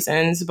couple of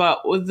reasons,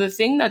 but the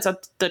thing that's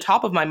at the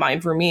top of my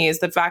mind for me is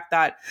the fact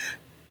that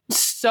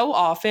so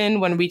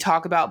often when we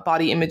talk about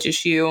body image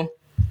issues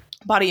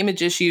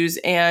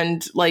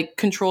and like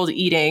controlled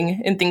eating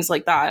and things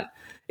like that,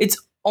 it's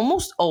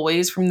almost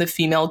always from the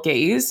female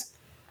gaze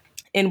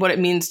and what it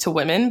means to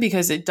women,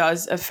 because it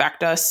does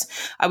affect us,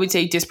 I would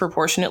say,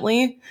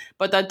 disproportionately.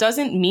 But that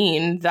doesn't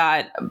mean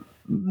that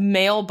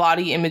male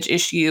body image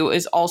issue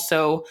is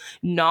also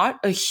not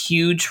a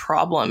huge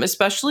problem,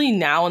 especially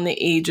now in the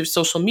age of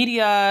social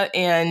media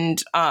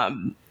and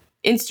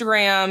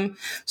Instagram.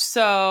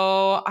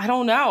 So I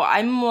don't know.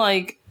 I'm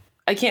like,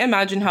 I can't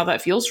imagine how that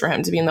feels for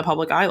him to be in the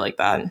public eye like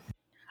that.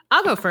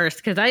 I'll go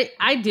first because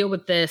I deal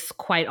with this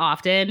quite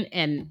often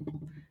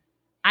and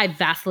I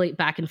vacillate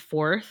back and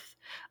forth.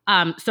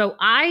 So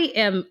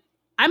I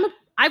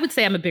would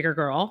say I'm a bigger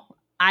girl.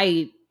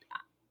 I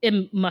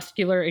am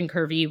muscular and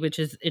curvy, which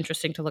is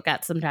interesting to look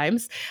at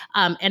sometimes.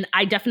 And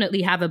I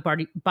definitely have a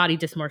body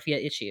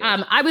dysmorphia issue.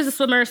 I was a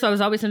swimmer, so I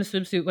was always in a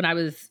swimsuit when I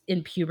was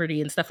in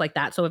puberty and stuff like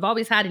that. So I've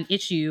always had an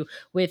issue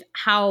with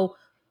how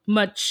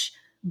much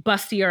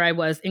bustier I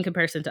was in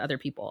comparison to other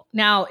people.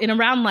 Now, in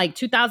around like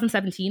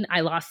 2017,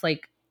 I lost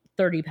like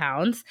 30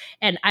 pounds.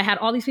 And I had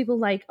all these people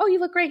like, oh, you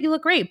look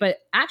great. But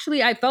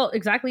actually, I felt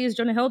exactly as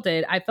Jonah Hill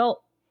did. I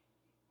felt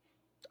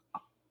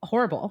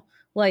horrible.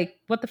 Like,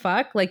 what the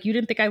fuck? Like, you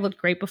didn't think I looked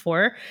great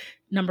before?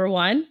 Number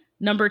one.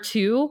 Number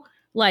two,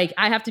 like,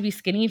 I have to be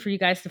skinny for you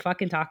guys to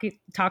fucking talk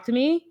to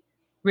me?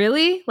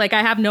 Really? Like,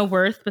 I have no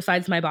worth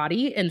besides my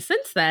body. And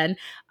since then,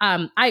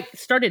 I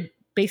started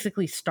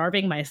basically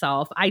starving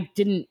myself. I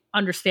didn't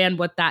understand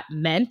what that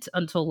meant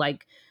until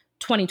like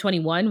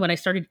 2021 when I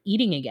started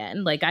eating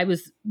again. Like, I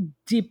was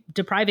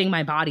depriving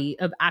my body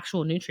of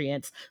actual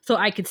nutrients so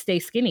I could stay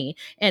skinny.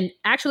 And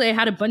actually, I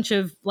had a bunch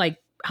of like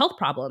health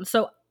problems.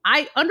 So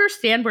I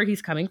understand where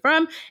he's coming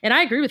from, and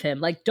I agree with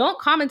him. Like, don't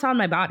comment on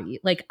my body.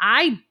 Like,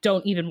 I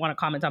don't even want to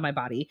comment on my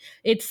body.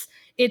 It's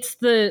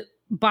the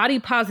body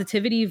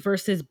positivity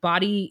versus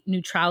body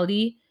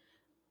neutrality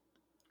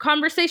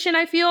conversation,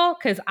 I feel,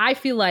 because I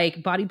feel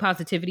like body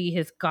positivity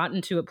has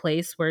gotten to a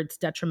place where it's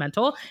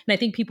detrimental. And I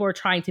think people are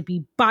trying to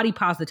be body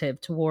positive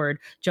toward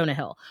Jonah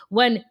Hill,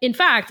 when in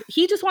fact,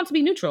 he just wants to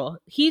be neutral.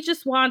 He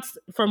just wants,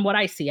 from what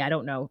I see, I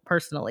don't know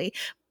personally,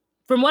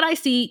 from what I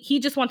see, he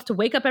just wants to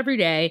wake up every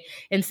day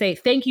and say,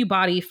 thank you,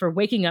 body, for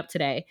waking up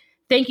today.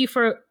 Thank you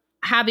for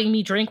having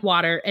me drink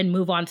water and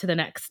move on to the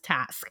next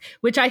task,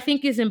 which I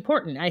think is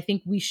important. I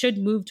think we should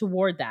move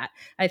toward that.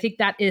 I think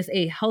that is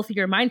a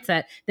healthier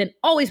mindset than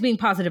always being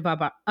positive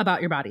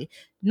about your body.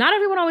 Not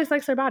everyone always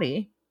likes their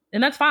body,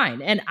 and that's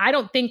fine. And I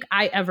don't think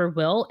I ever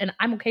will. And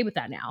I'm okay with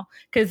that now,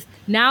 because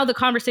now the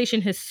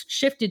conversation has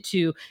shifted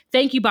to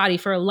thank you, body,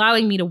 for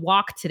allowing me to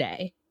walk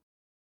today.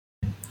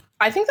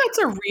 I think that's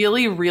a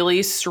really,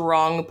 really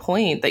strong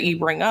point that you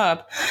bring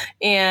up.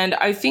 And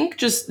I think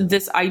just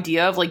this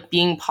idea of like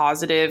being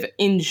positive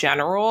in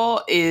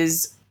general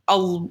is a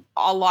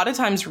lot of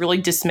times really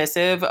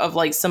dismissive of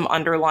like some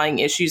underlying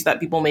issues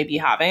that people may be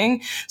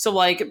having. So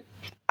like,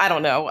 I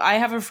don't know, I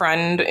have a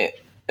friend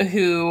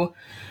who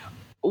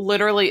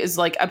literally is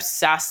like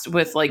obsessed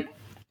with like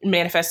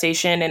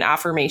manifestation and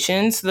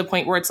affirmations to the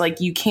point where it's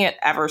like you can't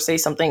ever say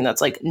something that's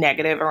like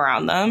negative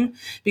around them,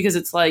 because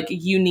it's like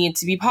you need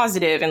to be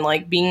positive, and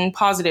like being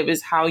positive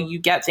is how you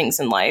get things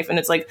in life. And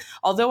it's like,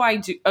 although I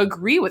do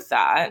agree with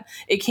that,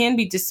 it can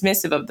be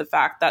dismissive of the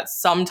fact that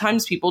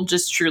sometimes people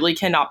just truly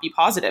cannot be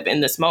positive in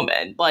this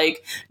moment.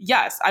 Like,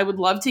 yes, I would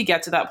love to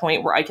get to that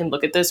point where I can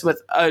look at this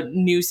with a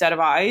new set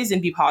of eyes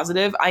and be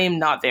positive. I am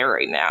not there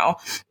right now.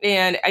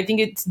 And I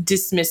think it's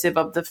dismissive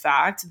of the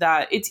fact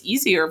that it's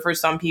easier for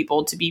some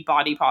people to be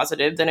body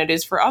positive than it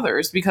is for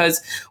others,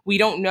 because we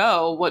don't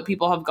know what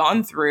people have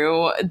gone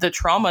through, the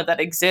trauma that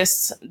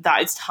exists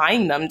that is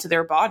tying them to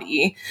their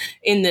body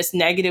in this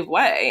negative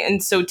way.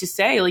 And so to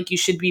say like you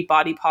should be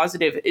body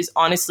positive is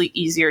honestly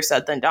easier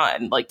said than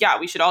done. Like, yeah,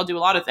 we should all do a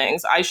lot of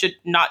things. I should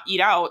not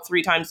eat out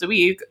 3 times a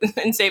week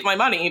and save my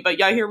money, but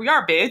yeah, here we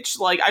are, bitch.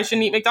 Like, I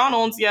shouldn't eat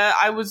McDonald's. Yeah,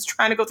 I was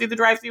trying to go through the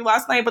drive-thru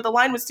last night, but the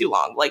line was too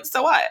long. Like,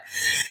 so what?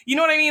 You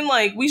know what I mean?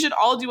 Like, we should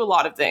all do a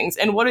lot of things.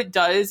 And what it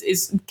does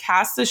is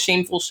cast a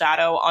shameful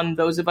shadow on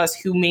those of us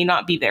who may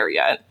not be there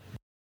yet.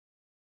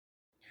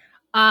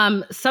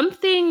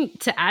 Something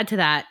to add to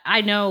that, I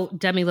know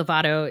Demi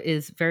Lovato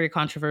is very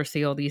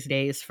controversial these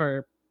days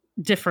for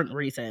different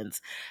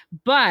reasons,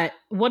 but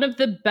one of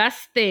the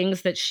best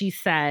things that she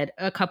said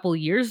a couple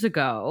years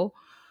ago,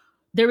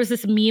 there was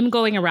this meme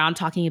going around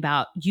talking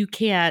about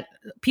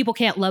people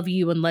can't love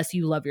you unless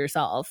you love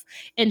yourself.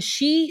 And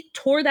she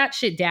tore that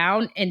shit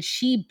down, and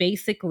she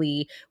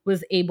basically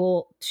was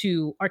able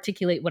to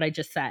articulate what I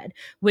just said,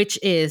 which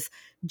is,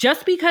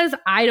 just because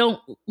I don't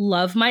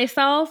love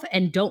myself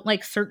and don't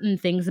like certain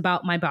things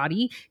about my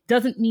body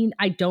doesn't mean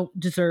I don't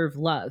deserve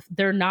love.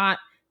 They're not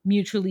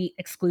mutually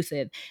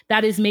exclusive.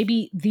 That is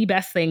maybe the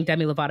best thing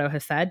Demi Lovato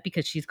has said,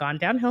 because she's gone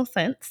downhill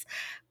since.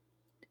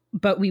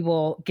 But we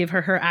will give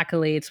her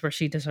accolades where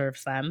she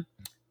deserves them.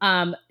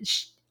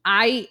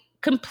 I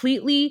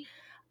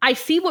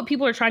see what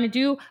people are trying to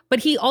do, but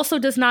he also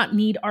does not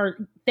need our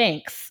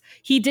thanks.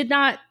 He did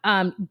not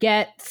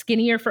get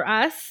skinnier for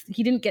us.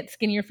 He didn't get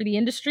skinnier for the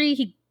industry.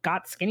 He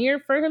got skinnier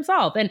for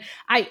himself. And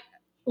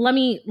let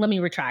me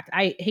retract.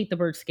 I hate the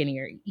word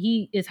skinnier.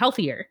 He is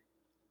healthier.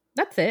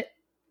 That's it.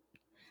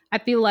 I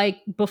feel like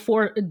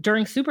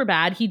during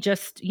Superbad, he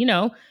just,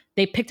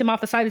 they picked him off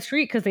the side of the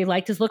street because they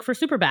liked his look for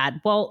Superbad.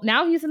 Well,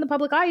 now he's in the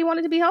public eye. He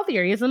wanted to be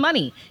healthier. He has the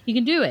money. He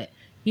can do it.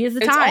 He has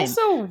the time. It's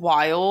also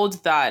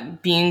wild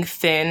that being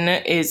thin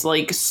is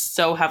like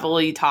so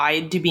heavily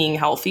tied to being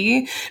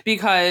healthy,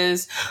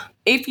 because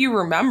if you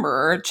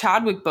remember,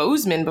 Chadwick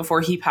Boseman,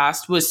 before he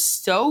passed, was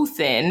so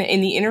thin,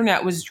 and the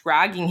internet was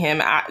dragging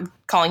him,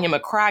 calling him a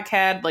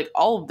crackhead, like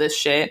all of this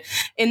shit.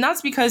 And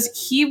that's because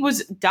he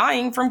was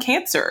dying from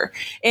cancer.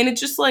 And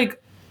it's just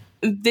like,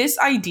 this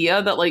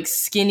idea that like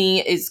skinny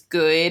is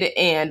good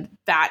and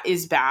fat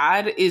is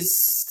bad is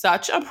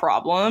such a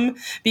problem,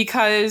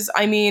 because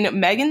I mean,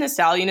 Megan Thee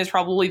Stallion is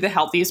probably the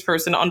healthiest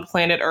person on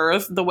planet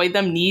Earth. The way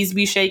them knees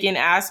be shaking,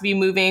 ass be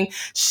moving,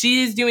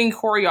 she's doing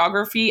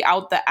choreography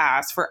out the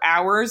ass for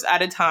hours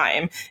at a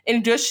time.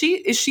 And is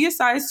she a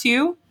size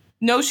 2?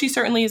 No, she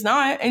certainly is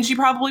not. And she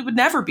probably would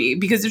never be,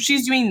 because if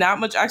she's doing that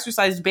much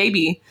exercise,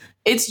 baby,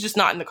 it's just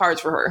not in the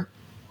cards for her.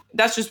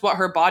 That's just what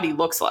her body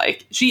looks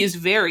like. She is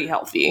very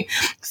healthy.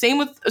 Same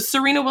with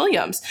Serena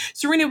Williams.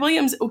 Serena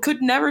Williams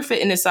could never fit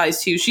in a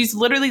size 2. She's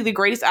literally the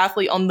greatest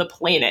athlete on the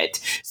planet.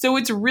 So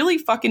it's really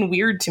fucking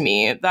weird to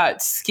me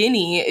that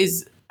skinny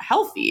is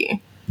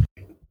healthy.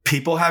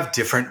 People have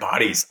different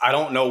bodies. I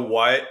don't know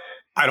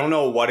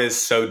what is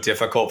so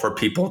difficult for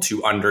people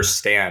to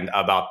understand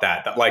about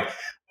that. That like,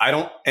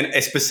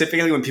 and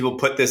specifically when people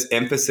put this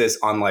emphasis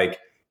on like,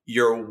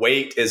 your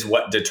weight is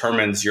what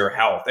determines your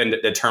health and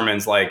it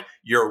determines like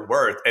your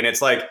worth. And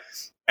it's like,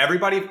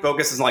 everybody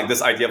focuses on like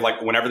this idea of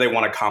like, whenever they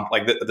want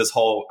to this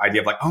whole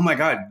idea of like, oh my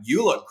God,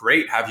 you look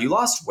great. Have you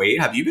lost weight?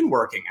 Have you been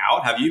working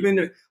out? Have you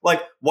been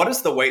like, what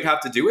does the weight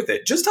have to do with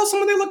it? Just tell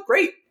someone they look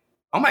great.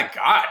 oh my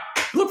God,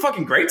 you look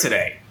fucking great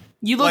today.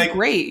 You look Like,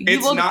 great. You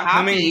it's look not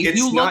happy. coming- it's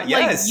You look not- like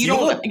yes, you you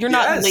don't. look- You're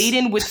not yes.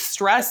 laden with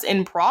stress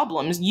and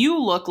problems.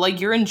 You look like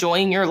you're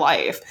enjoying your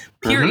life.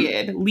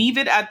 Period. Leave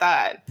it at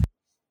that.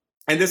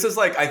 And this is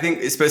like, I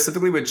think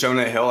specifically with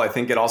Jonah Hill, I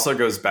think it also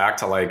goes back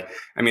to like,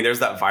 I mean, there's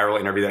that viral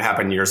interview that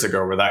happened years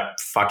ago where that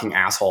fucking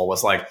asshole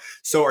was like,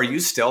 so are you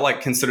still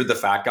like considered the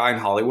fat guy in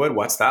Hollywood?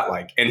 What's that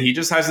like? And he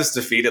just has this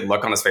defeated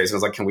look on his face and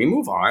was like, can we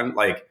move on?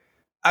 Like,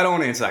 I don't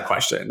want to answer that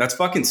question. That's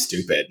fucking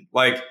stupid.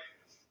 Like,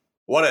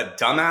 what a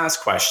dumbass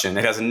question.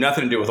 It has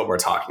nothing to do with what we're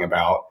talking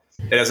about.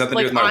 It has nothing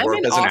to do with my I'm work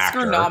an as an Oscar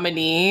actor.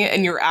 nominee,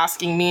 and you're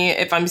asking me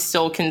if I'm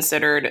still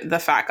considered the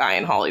fat guy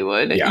in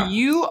Hollywood. Yeah.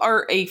 You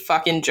are a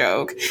fucking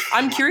joke.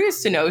 I'm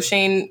curious to know,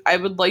 Shane. I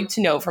would like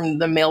to know from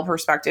the male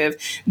perspective,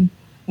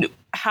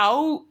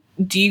 how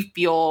do you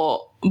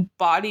feel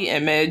body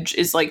image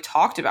is like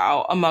talked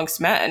about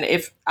amongst men,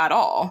 if at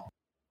all?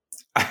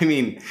 I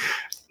mean,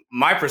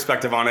 my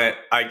perspective on it,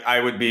 I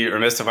would be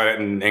remiss if I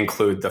didn't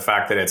include the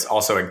fact that it's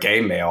also a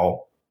gay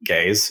male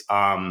gaze.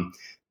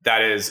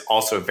 That is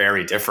also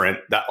very different.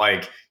 That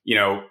like,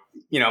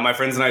 my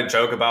friends and I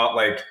joke about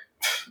like,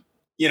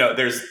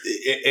 there's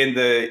in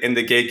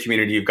the gay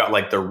community, you've got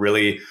like the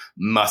really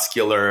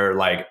muscular,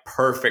 like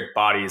perfect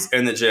bodies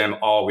in the gym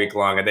all week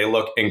long, and they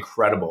look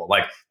incredible.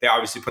 Like they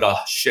obviously put a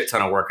shit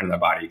ton of work into their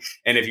body.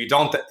 And if you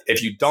don't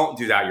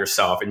do that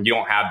yourself, and you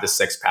don't have the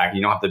six pack,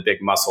 you don't have the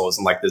big muscles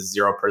and like the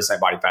 0%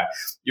 body fat,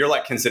 you're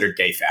like considered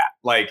gay fat.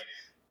 Like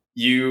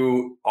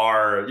you're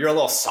a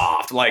little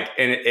soft, like,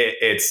 and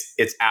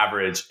it's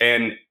average,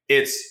 and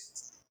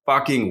it's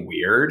fucking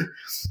weird.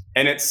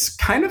 And it's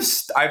kind of,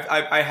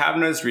 I have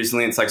noticed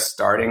recently, it's like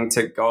starting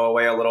to go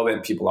away a little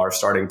bit. People are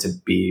starting to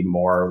be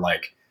more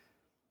like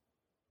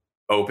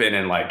open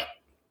and like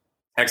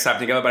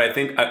accepting of it. But I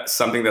think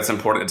something that's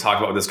important to talk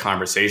about with this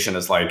conversation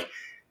is like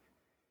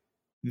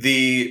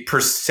the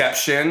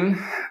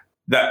perception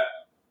that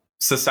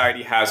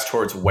society has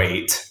towards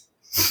weight,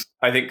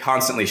 I think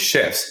constantly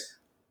shifts.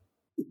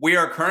 We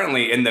are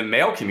currently in the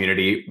male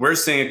community, we're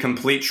seeing a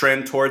complete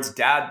trend towards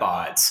dad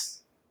bods.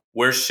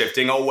 We're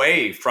shifting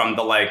away from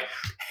the like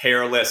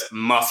hairless,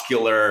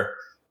 muscular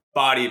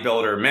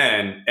bodybuilder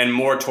men and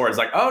more towards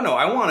like, oh no,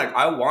 I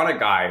want a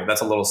guy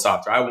that's a little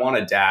softer. I want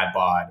a dad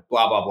bod,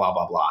 blah, blah, blah,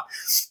 blah,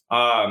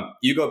 blah.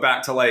 You go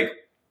back to like,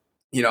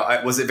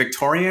 was it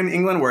Victorian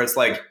England where it's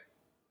like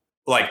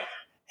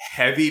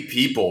heavy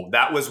people?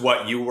 That was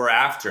what you were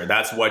after.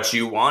 That's what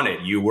you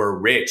wanted. You were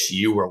rich.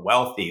 You were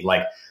wealthy.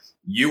 Like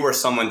you were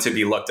someone to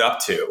be looked up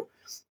to.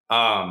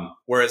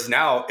 Whereas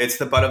now it's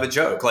the butt of a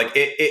joke. Like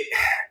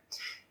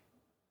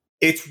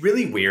it's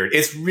really weird.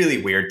 It's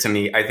really weird to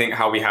me, I think,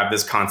 how we have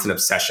this constant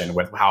obsession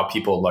with how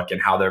people look and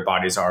how their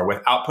bodies are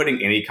without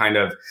putting any kind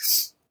of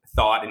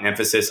thought and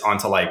emphasis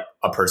onto like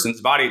a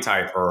person's body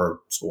type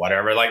or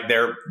whatever. Like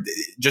they're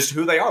just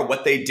who they are,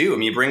 what they do. I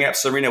mean, you bring up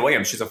Serena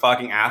Williams. She's a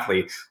fucking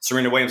athlete.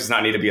 Serena Williams does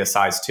not need to be a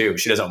size 2.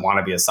 She doesn't want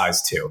to be a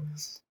size 2.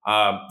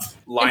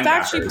 In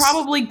fact, she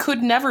probably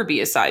could never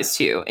be a size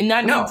 2, and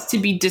that needs to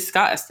be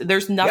discussed.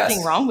 There's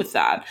nothing wrong with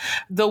that.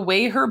 The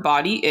way her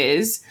body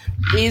is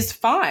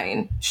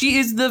fine. She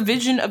is the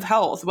vision of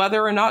health,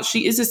 whether or not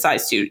she is a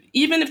size 2.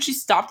 Even if she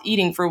stopped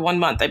eating for 1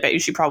 month, I bet you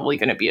she's probably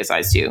going to be a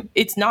size 2.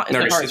 It's not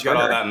in the cards. She's got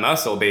all that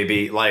muscle,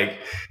 baby. Like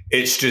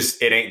it's just,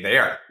 it ain't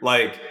there.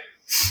 Like,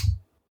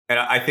 and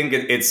I think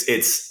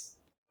it's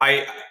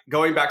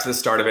going back to the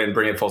start of it and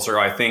bring it full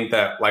circle. I think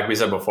that, like we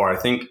said before, I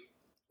think,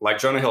 like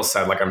Jonah Hill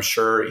said, like, I'm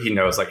sure he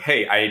knows, like,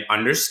 hey, I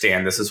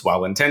understand this is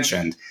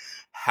well-intentioned.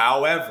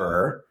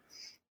 However,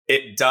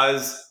 it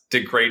does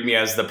degrade me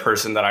as the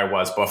person that I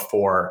was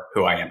before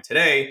who I am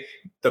today,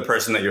 the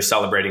person that you're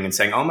celebrating and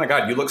saying, oh my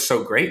God, you look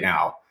so great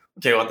now.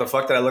 Okay, what the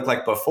fuck did I look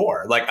like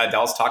before? Like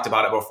Adele's talked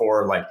about it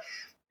before. Like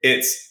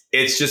it's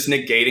just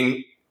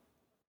negating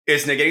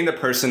the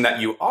person that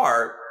you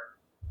are.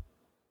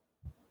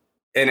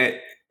 And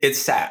it's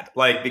sad,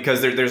 like,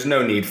 because there's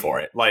no need for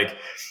it. Like,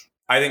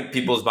 I think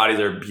people's bodies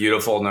are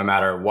beautiful no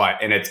matter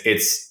what. And it's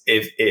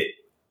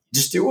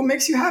just do what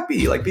makes you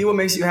happy. Like be what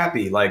makes you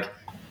happy. Like,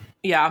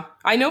 yeah,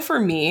 I know for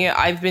me,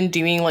 I've been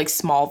doing like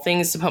small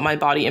things to put my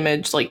body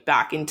image like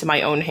back into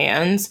my own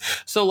hands.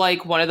 So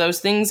like one of those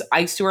things, I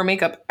used to wear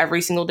makeup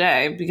every single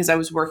day because I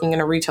was working in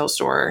a retail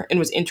store and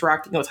was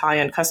interacting with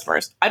high-end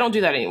customers. I don't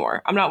do that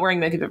anymore. I'm not wearing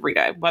makeup every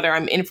day, whether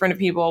I'm in front of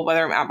people,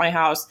 whether I'm at my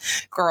house.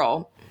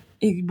 Girl,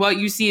 what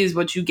you see is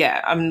what you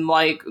get. I'm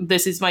like,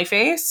 this is my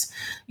face.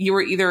 You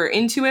were either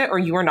into it or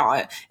you were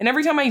not. And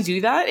every time I do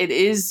that, it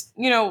is,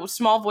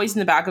 small voice in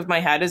the back of my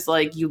head is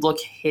like, you look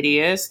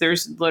hideous.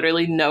 There's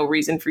literally no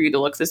reason for you to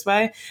look this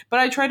way.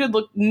 But I try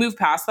to move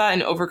past that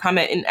and overcome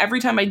it. And every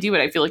time I do it,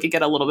 I feel like I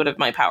get a little bit of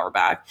my power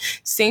back.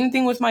 Same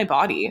thing with my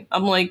body.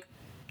 I'm like,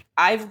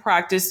 I've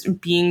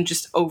practiced being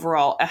just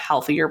overall a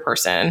healthier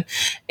person.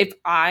 If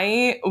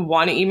I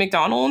want to eat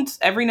McDonald's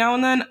every now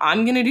and then,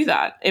 I'm going to do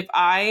that. If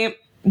I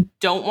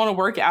don't want to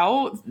work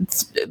out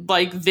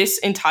like this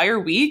entire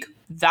week,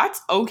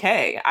 that's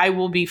okay. I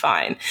will be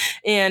fine.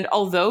 And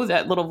although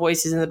that little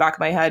voice is in the back of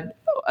my head,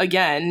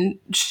 again,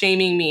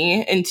 shaming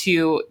me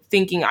into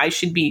thinking I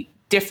should be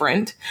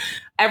different,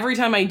 every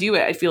time I do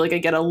it, I feel like I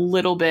get a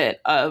little bit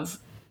of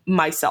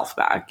myself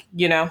back,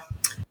 you know?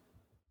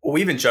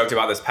 We even joked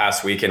about this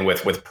past weekend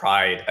with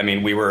Pride. I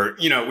mean, we were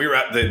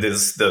at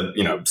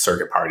the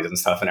circuit parties and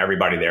stuff, and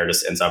everybody there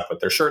just ends up with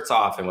their shirts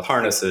off and with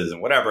harnesses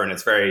and whatever. And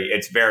it's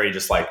very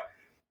just like,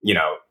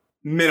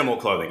 minimal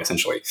clothing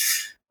essentially.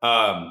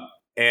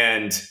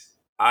 And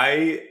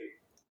I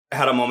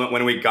had a moment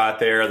when we got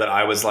there that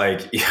I was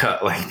like, yeah,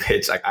 like,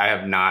 bitch, like I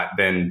have not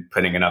been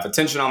putting enough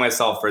attention on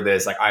myself for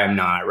this. Like, I am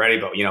not ready,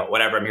 but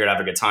whatever, I'm here to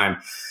have a good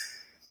time.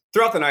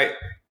 Throughout the night,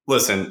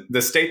 listen,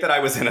 the state that I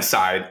was in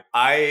aside,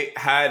 I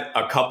had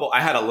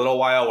a little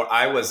while where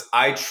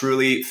I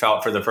truly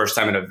felt for the first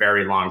time in a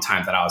very long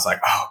time that I was like,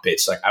 oh,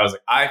 bitch, like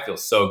I feel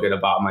so good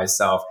about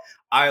myself.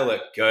 I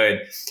look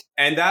good.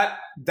 And that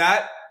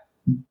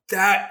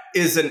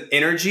is an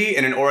energy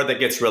and an aura that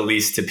gets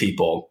released to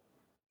people.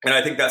 And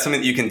I think that's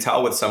something that you can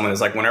tell with someone is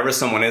like whenever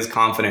someone is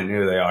confident in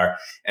who they are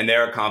and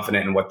they're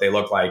confident in what they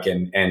look like.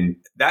 And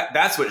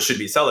that's what should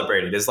be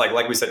celebrated is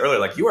like we said earlier,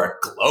 like you are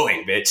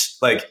glowing, bitch.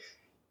 Like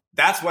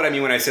that's what I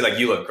mean when I say like,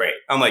 you look great.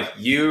 I'm like,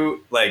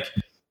 you like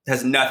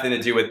has nothing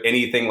to do with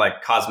anything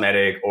like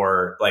cosmetic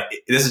or like,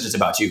 this is just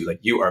about you. Like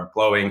you are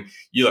glowing.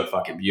 You look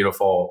fucking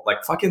beautiful.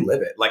 Like fucking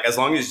live it. Like as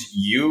long as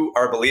you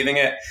are believing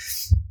it,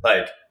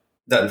 like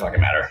doesn't fucking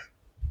matter.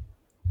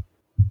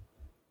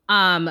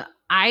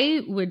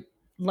 I would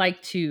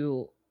like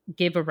to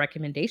give a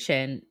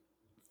recommendation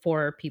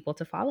for people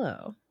to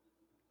follow.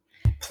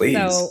 Please.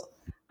 So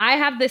I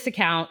have this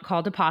account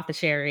called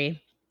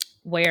Apothecary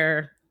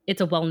where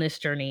it's a wellness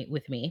journey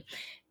with me,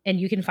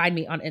 and you can find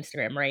me on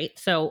Instagram, right?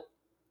 So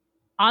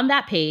on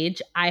that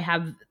page,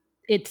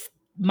 it's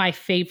my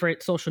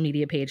favorite social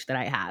media page that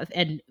I have,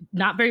 and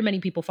not very many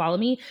people follow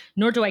me,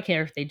 nor do I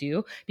care if they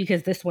do,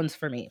 because this one's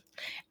for me.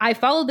 I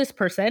follow this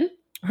person.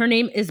 Her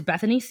name is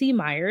Bethany C.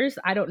 Myers.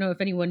 I don't know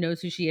if anyone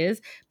knows who she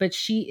is, but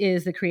she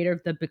is the creator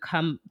of the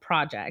Become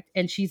Project.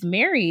 And she's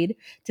married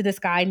to this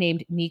guy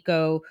named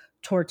Nico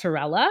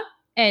Tortorella.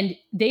 And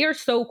they are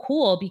so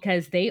cool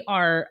because they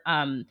are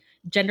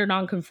gender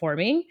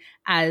nonconforming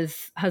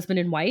as husband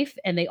and wife.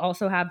 And they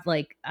also have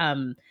like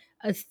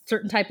a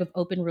certain type of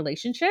open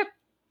relationship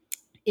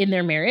in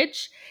their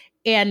marriage.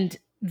 And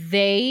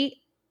they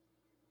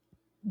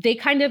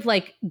kind of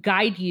like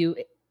guide you.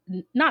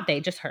 Not they,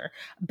 just her.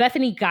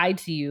 Bethany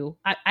guides you.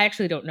 I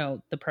actually don't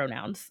know the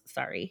pronouns.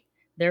 Sorry.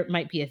 There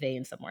might be a they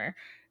in somewhere.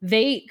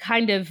 They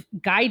kind of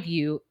guide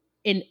you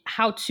in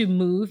how to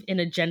move in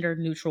a gender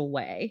neutral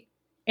way.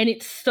 And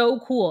it's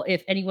so cool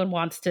if anyone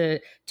wants to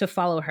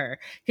follow her,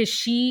 because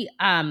she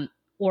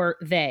or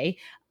they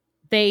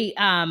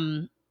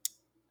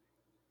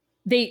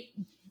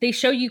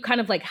show you kind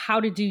of like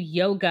how to do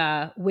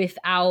yoga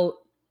without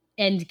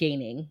end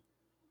gaining.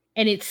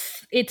 And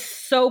it's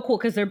so cool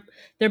because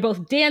they're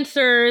both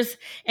dancers,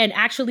 and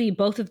actually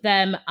both of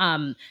them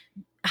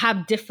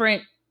have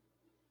different,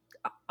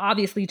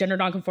 obviously gender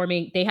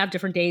nonconforming. They have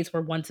different days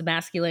where one's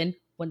masculine,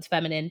 one's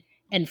feminine,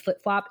 and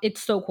flip flop.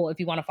 It's so cool if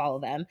you want to follow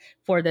them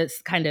for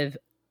this kind of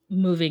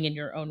moving in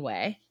your own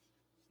way.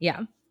 Yeah,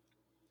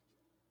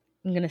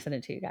 I'm gonna send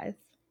it to you guys.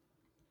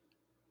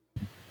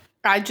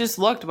 I just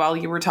looked while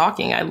you were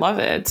talking. I love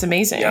it. It's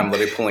amazing. Yeah, I'm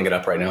literally pulling it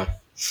up right now.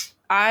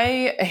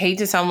 I hate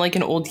to sound like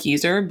an old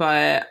geezer,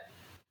 but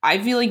I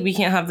feel like we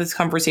can't have this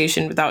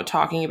conversation without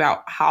talking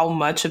about how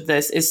much of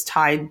this is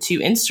tied to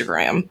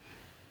Instagram.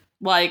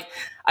 Like,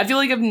 I feel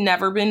like I've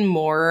never been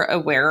more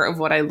aware of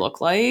what I look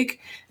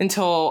like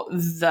until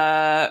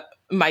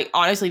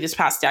honestly, this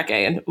past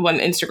decade when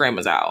Instagram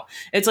was out.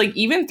 It's like,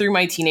 even through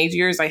my teenage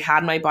years, I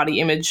had my body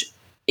image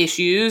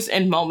issues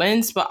and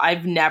moments, but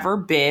I've never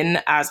been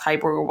as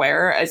hyper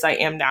aware as I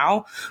am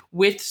now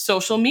with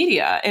social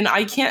media. And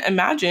I can't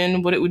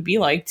imagine what it would be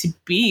like to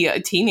be a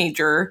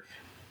teenager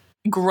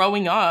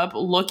growing up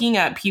looking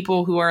at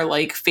people who are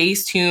like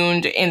face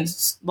tuned and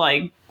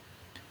like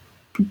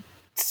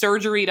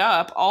surgeryed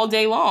up all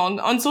day long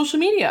on social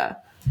media.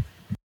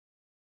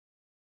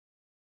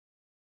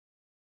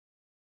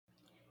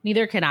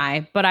 Neither can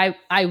I, but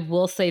I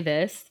will say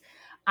this.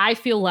 I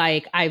feel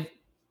like I've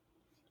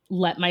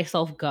let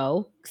myself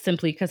go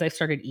simply because I've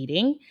started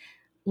eating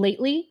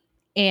lately.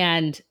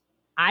 And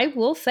I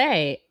will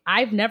say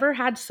I've never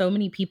had so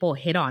many people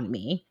hit on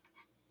me,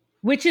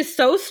 which is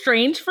so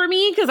strange for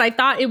me because I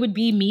thought it would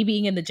be me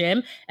being in the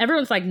gym.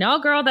 Everyone's like, no,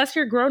 girl, that's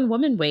your grown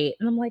woman weight.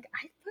 And I'm like,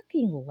 I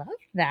fucking love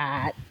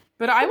that.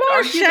 But I would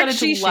argue that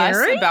it's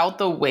less about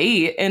the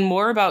weight and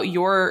more about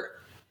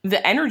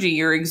the energy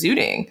you're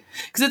exuding.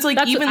 Because it's like,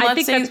 I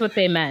think that's what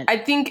they meant. I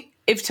think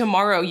if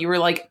tomorrow you were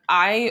like,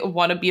 I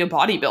want to be a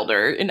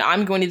bodybuilder and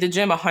I'm going to the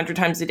gym 100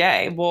 times a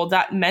day, well,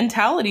 that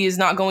mentality is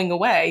not going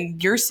away.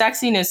 Your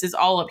sexiness is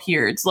all up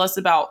here. It's less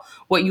about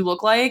what you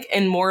look like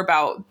and more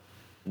about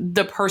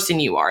the person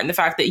you are and the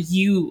fact that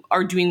you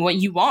are doing what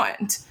you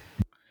want.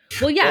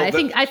 Well, yeah,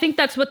 I think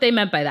that's what they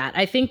meant by that.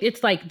 I think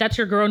it's like, that's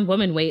your grown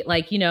woman weight.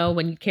 Like, you know,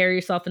 when you carry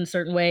yourself in a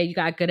certain way, you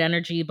got good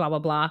energy, blah, blah,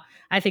 blah.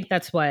 I think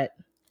that's what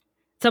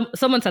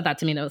someone said that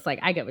to me. And it was like,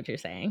 I get what you're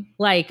saying.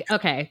 Like,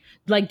 okay,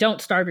 like, don't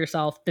starve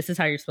yourself. This is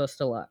how you're supposed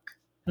to look.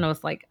 And I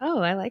was like, oh,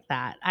 I like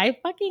that. I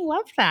fucking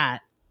love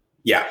that.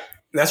 Yeah.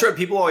 That's what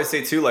people always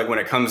say too. Like when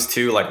it comes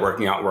to like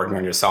working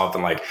on yourself,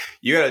 and like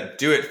you got to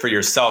do it for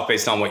yourself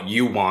based on what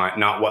you want,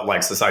 not what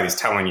like society's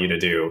telling you to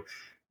do.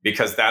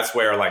 Because that's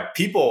where like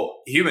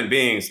people, human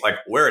beings, like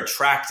we're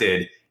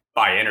attracted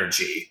by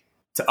energy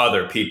to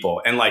other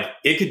people. And like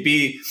it could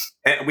be,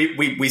 and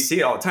we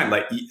see it all the time,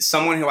 like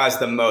someone who has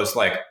the most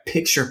like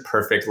picture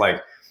perfect,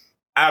 like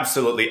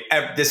absolutely,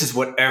 this is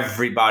what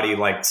everybody,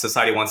 like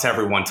society wants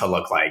everyone to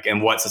look like,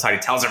 and what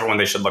society tells everyone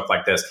they should look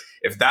like this.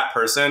 If that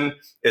person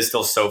is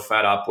still so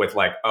fed up with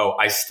like, oh,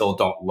 I still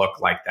don't look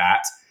like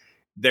that,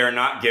 they're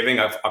not giving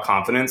a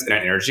confidence and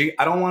an energy.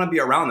 I don't want to be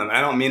around them. I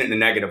don't mean it in a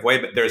negative way,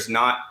 but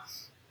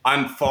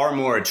I'm far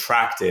more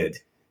attracted,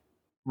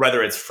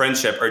 whether it's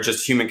friendship or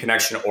just human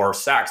connection or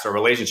sex or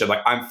relationship. Like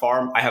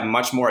I have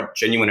much more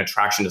genuine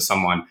attraction to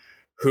someone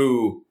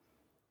who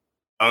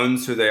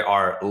owns who they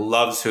are,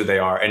 loves who they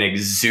are, and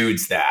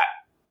exudes that.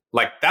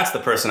 Like that's the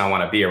person I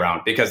want to be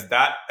around, because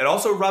that it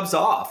also rubs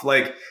off.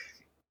 Like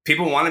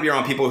people want to be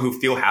around people who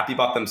feel happy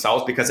about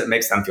themselves because it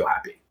makes them feel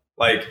happy.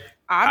 Like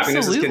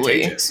happiness is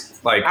contagious.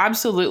 Like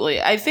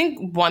absolutely. I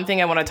think one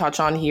thing I want to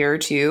touch on here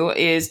too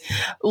is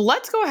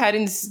let's go ahead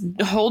and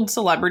hold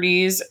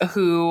celebrities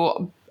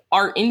who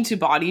are into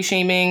body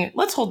shaming.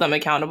 Let's hold them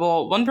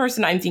accountable. One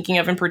person I'm thinking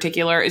of in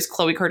particular is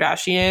Khloe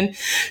Kardashian.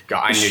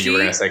 God, I knew you were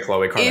going to say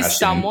Khloe Kardashian. Is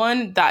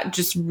someone that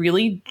just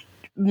really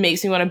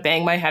makes me want to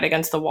bang my head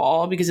against the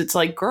wall, because it's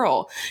like,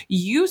 girl,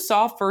 you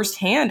saw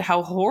firsthand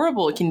how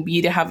horrible it can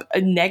be to have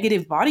a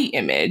negative body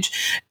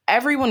image.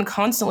 Everyone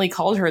constantly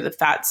called her the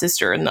fat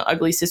sister and the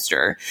ugly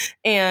sister.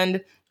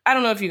 And I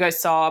don't know if you guys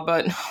saw,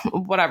 but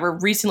whatever.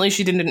 Recently,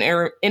 she did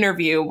an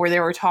interview where they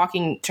were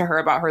talking to her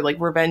about her like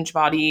revenge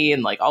body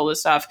and like all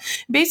this stuff.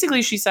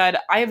 Basically, she said,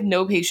 I have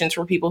no patience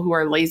for people who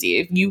are lazy.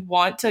 If you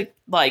want to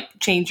like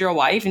change your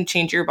life and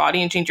change your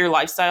body and change your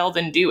lifestyle,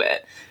 then do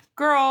it.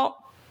 Girl,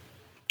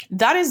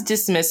 that is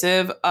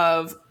dismissive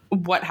of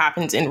what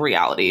happens in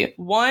reality.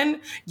 One,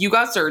 you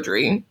got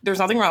surgery. There's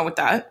nothing wrong with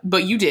that,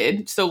 but you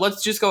did. So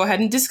let's just go ahead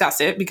and discuss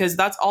it, because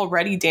that's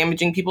already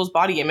damaging people's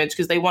body image,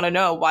 because they want to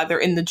know why they're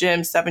in the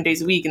gym 7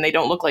 days a week and they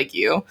don't look like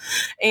you.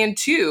 And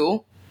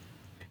two,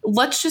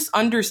 let's just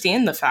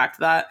understand the fact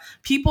that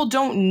people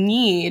don't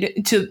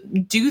need to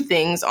do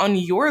things on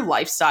your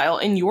lifestyle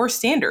and your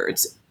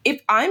standards. If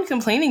I'm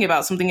complaining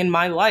about something in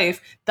my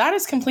life, that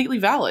is completely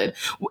valid.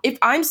 If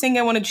I'm saying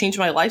I want to change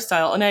my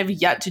lifestyle and I have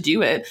yet to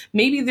do it,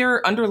 maybe there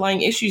are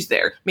underlying issues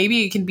there.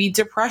 Maybe it can be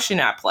depression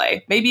at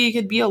play. Maybe it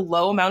could be a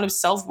low amount of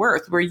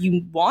self-worth where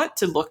you want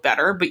to look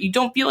better, but you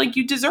don't feel like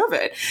you deserve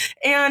it.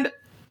 And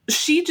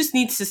she just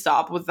needs to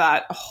stop with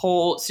that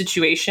whole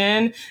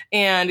situation,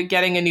 and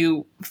getting a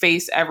new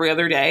face every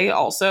other day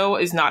also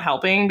is not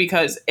helping,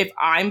 because if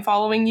I'm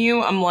following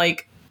you, I'm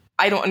like,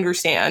 I don't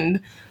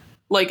understand.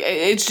 Like,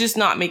 it's just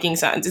not making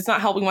sense. It's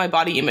not helping my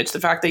body image. The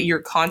fact that you're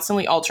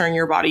constantly altering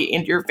your body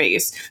and your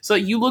face so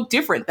that you look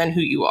different than who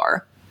you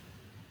are.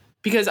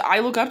 Because I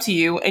look up to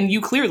you and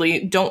you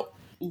clearly don't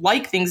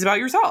like things about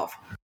yourself.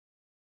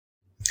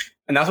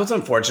 And that's what's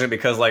unfortunate,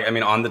 because like, I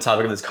mean, on the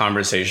topic of this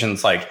conversation,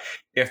 it's like,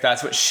 if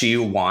that's what she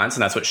wants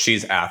and that's what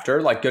she's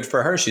after, like good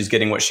for her. She's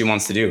getting what she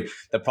wants to do.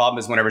 The problem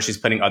is whenever she's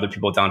putting other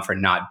people down for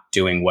not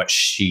doing what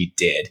she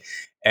did.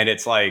 And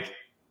it's like,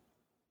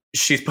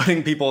 she's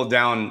putting people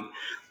down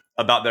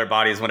about their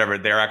bodies, whatever,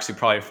 they're actually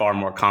probably far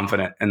more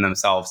confident in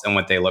themselves and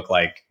what they look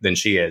like than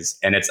she is.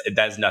 And it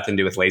has nothing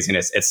to do with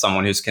laziness. It's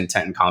someone who's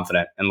content and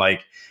confident. And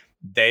like,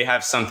 they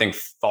have something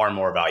far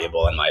more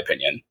valuable, in my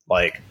opinion.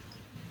 Like,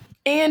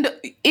 and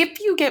if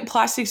you get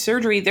plastic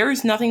surgery,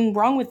 there's nothing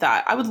wrong with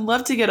that. I would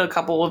love to get a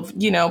couple of,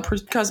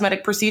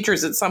 cosmetic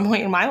procedures at some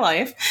point in my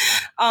life.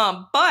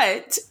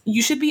 But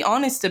you should be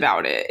honest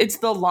about it. It's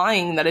the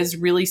lying that is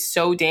really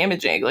so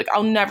damaging. Like,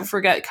 I'll never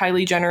forget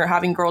Kylie Jenner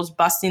having girls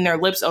busting their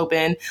lips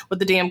open with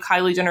the damn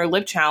Kylie Jenner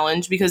lip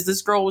challenge, because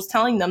this girl was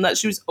telling them that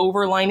she was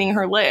overlining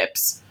her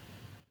lips,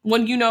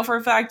 when you know for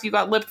a fact you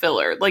got lip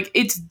filler. Like,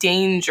 it's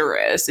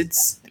dangerous.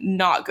 It's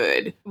not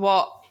good.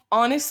 Well,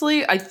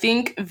 honestly, I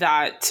think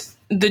that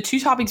the two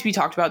topics we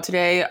talked about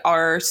today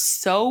are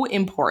so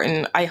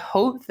important. I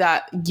hope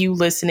that you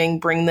listening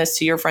bring this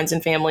to your friends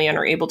and family and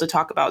are able to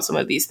talk about some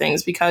of these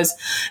things, because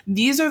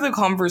these are the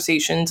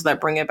conversations that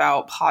bring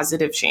about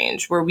positive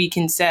change, where we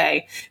can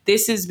say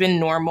this has been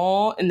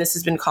normal and this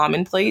has been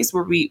commonplace,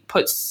 where we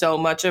put so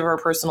much of our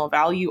personal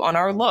value on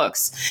our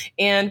looks.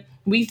 And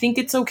we think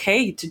it's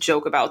okay to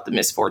joke about the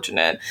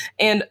misfortunate.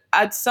 And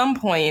at some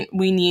point,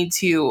 we need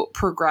to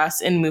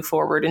progress and move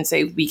forward and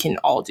say we can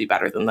all do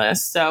better than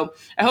this. So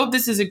I hope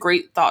this is a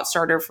great thought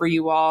starter for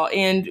you all,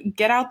 and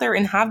get out there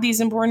and have these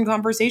important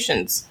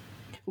conversations.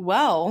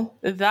 Well,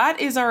 that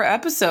is our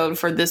episode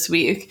for this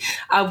week.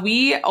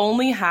 We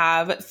only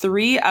have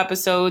 3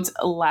 episodes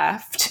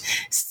left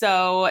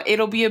So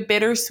it'll be a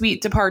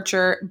bittersweet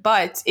departure.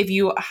 But if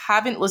you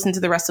haven't listened to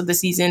the rest of the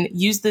season,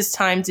 use this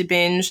time to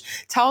binge.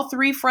 Tell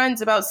 3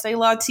 friends about C'est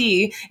La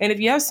Tea. And if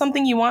you have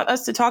something you want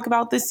us to talk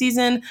about this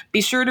season,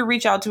 be sure to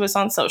reach out to us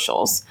on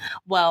socials.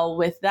 Well,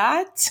 with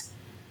that,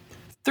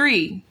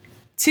 3,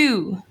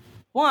 2,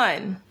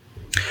 1.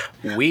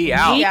 We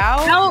out. We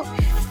out.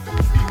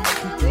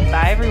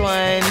 Bye,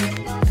 everyone.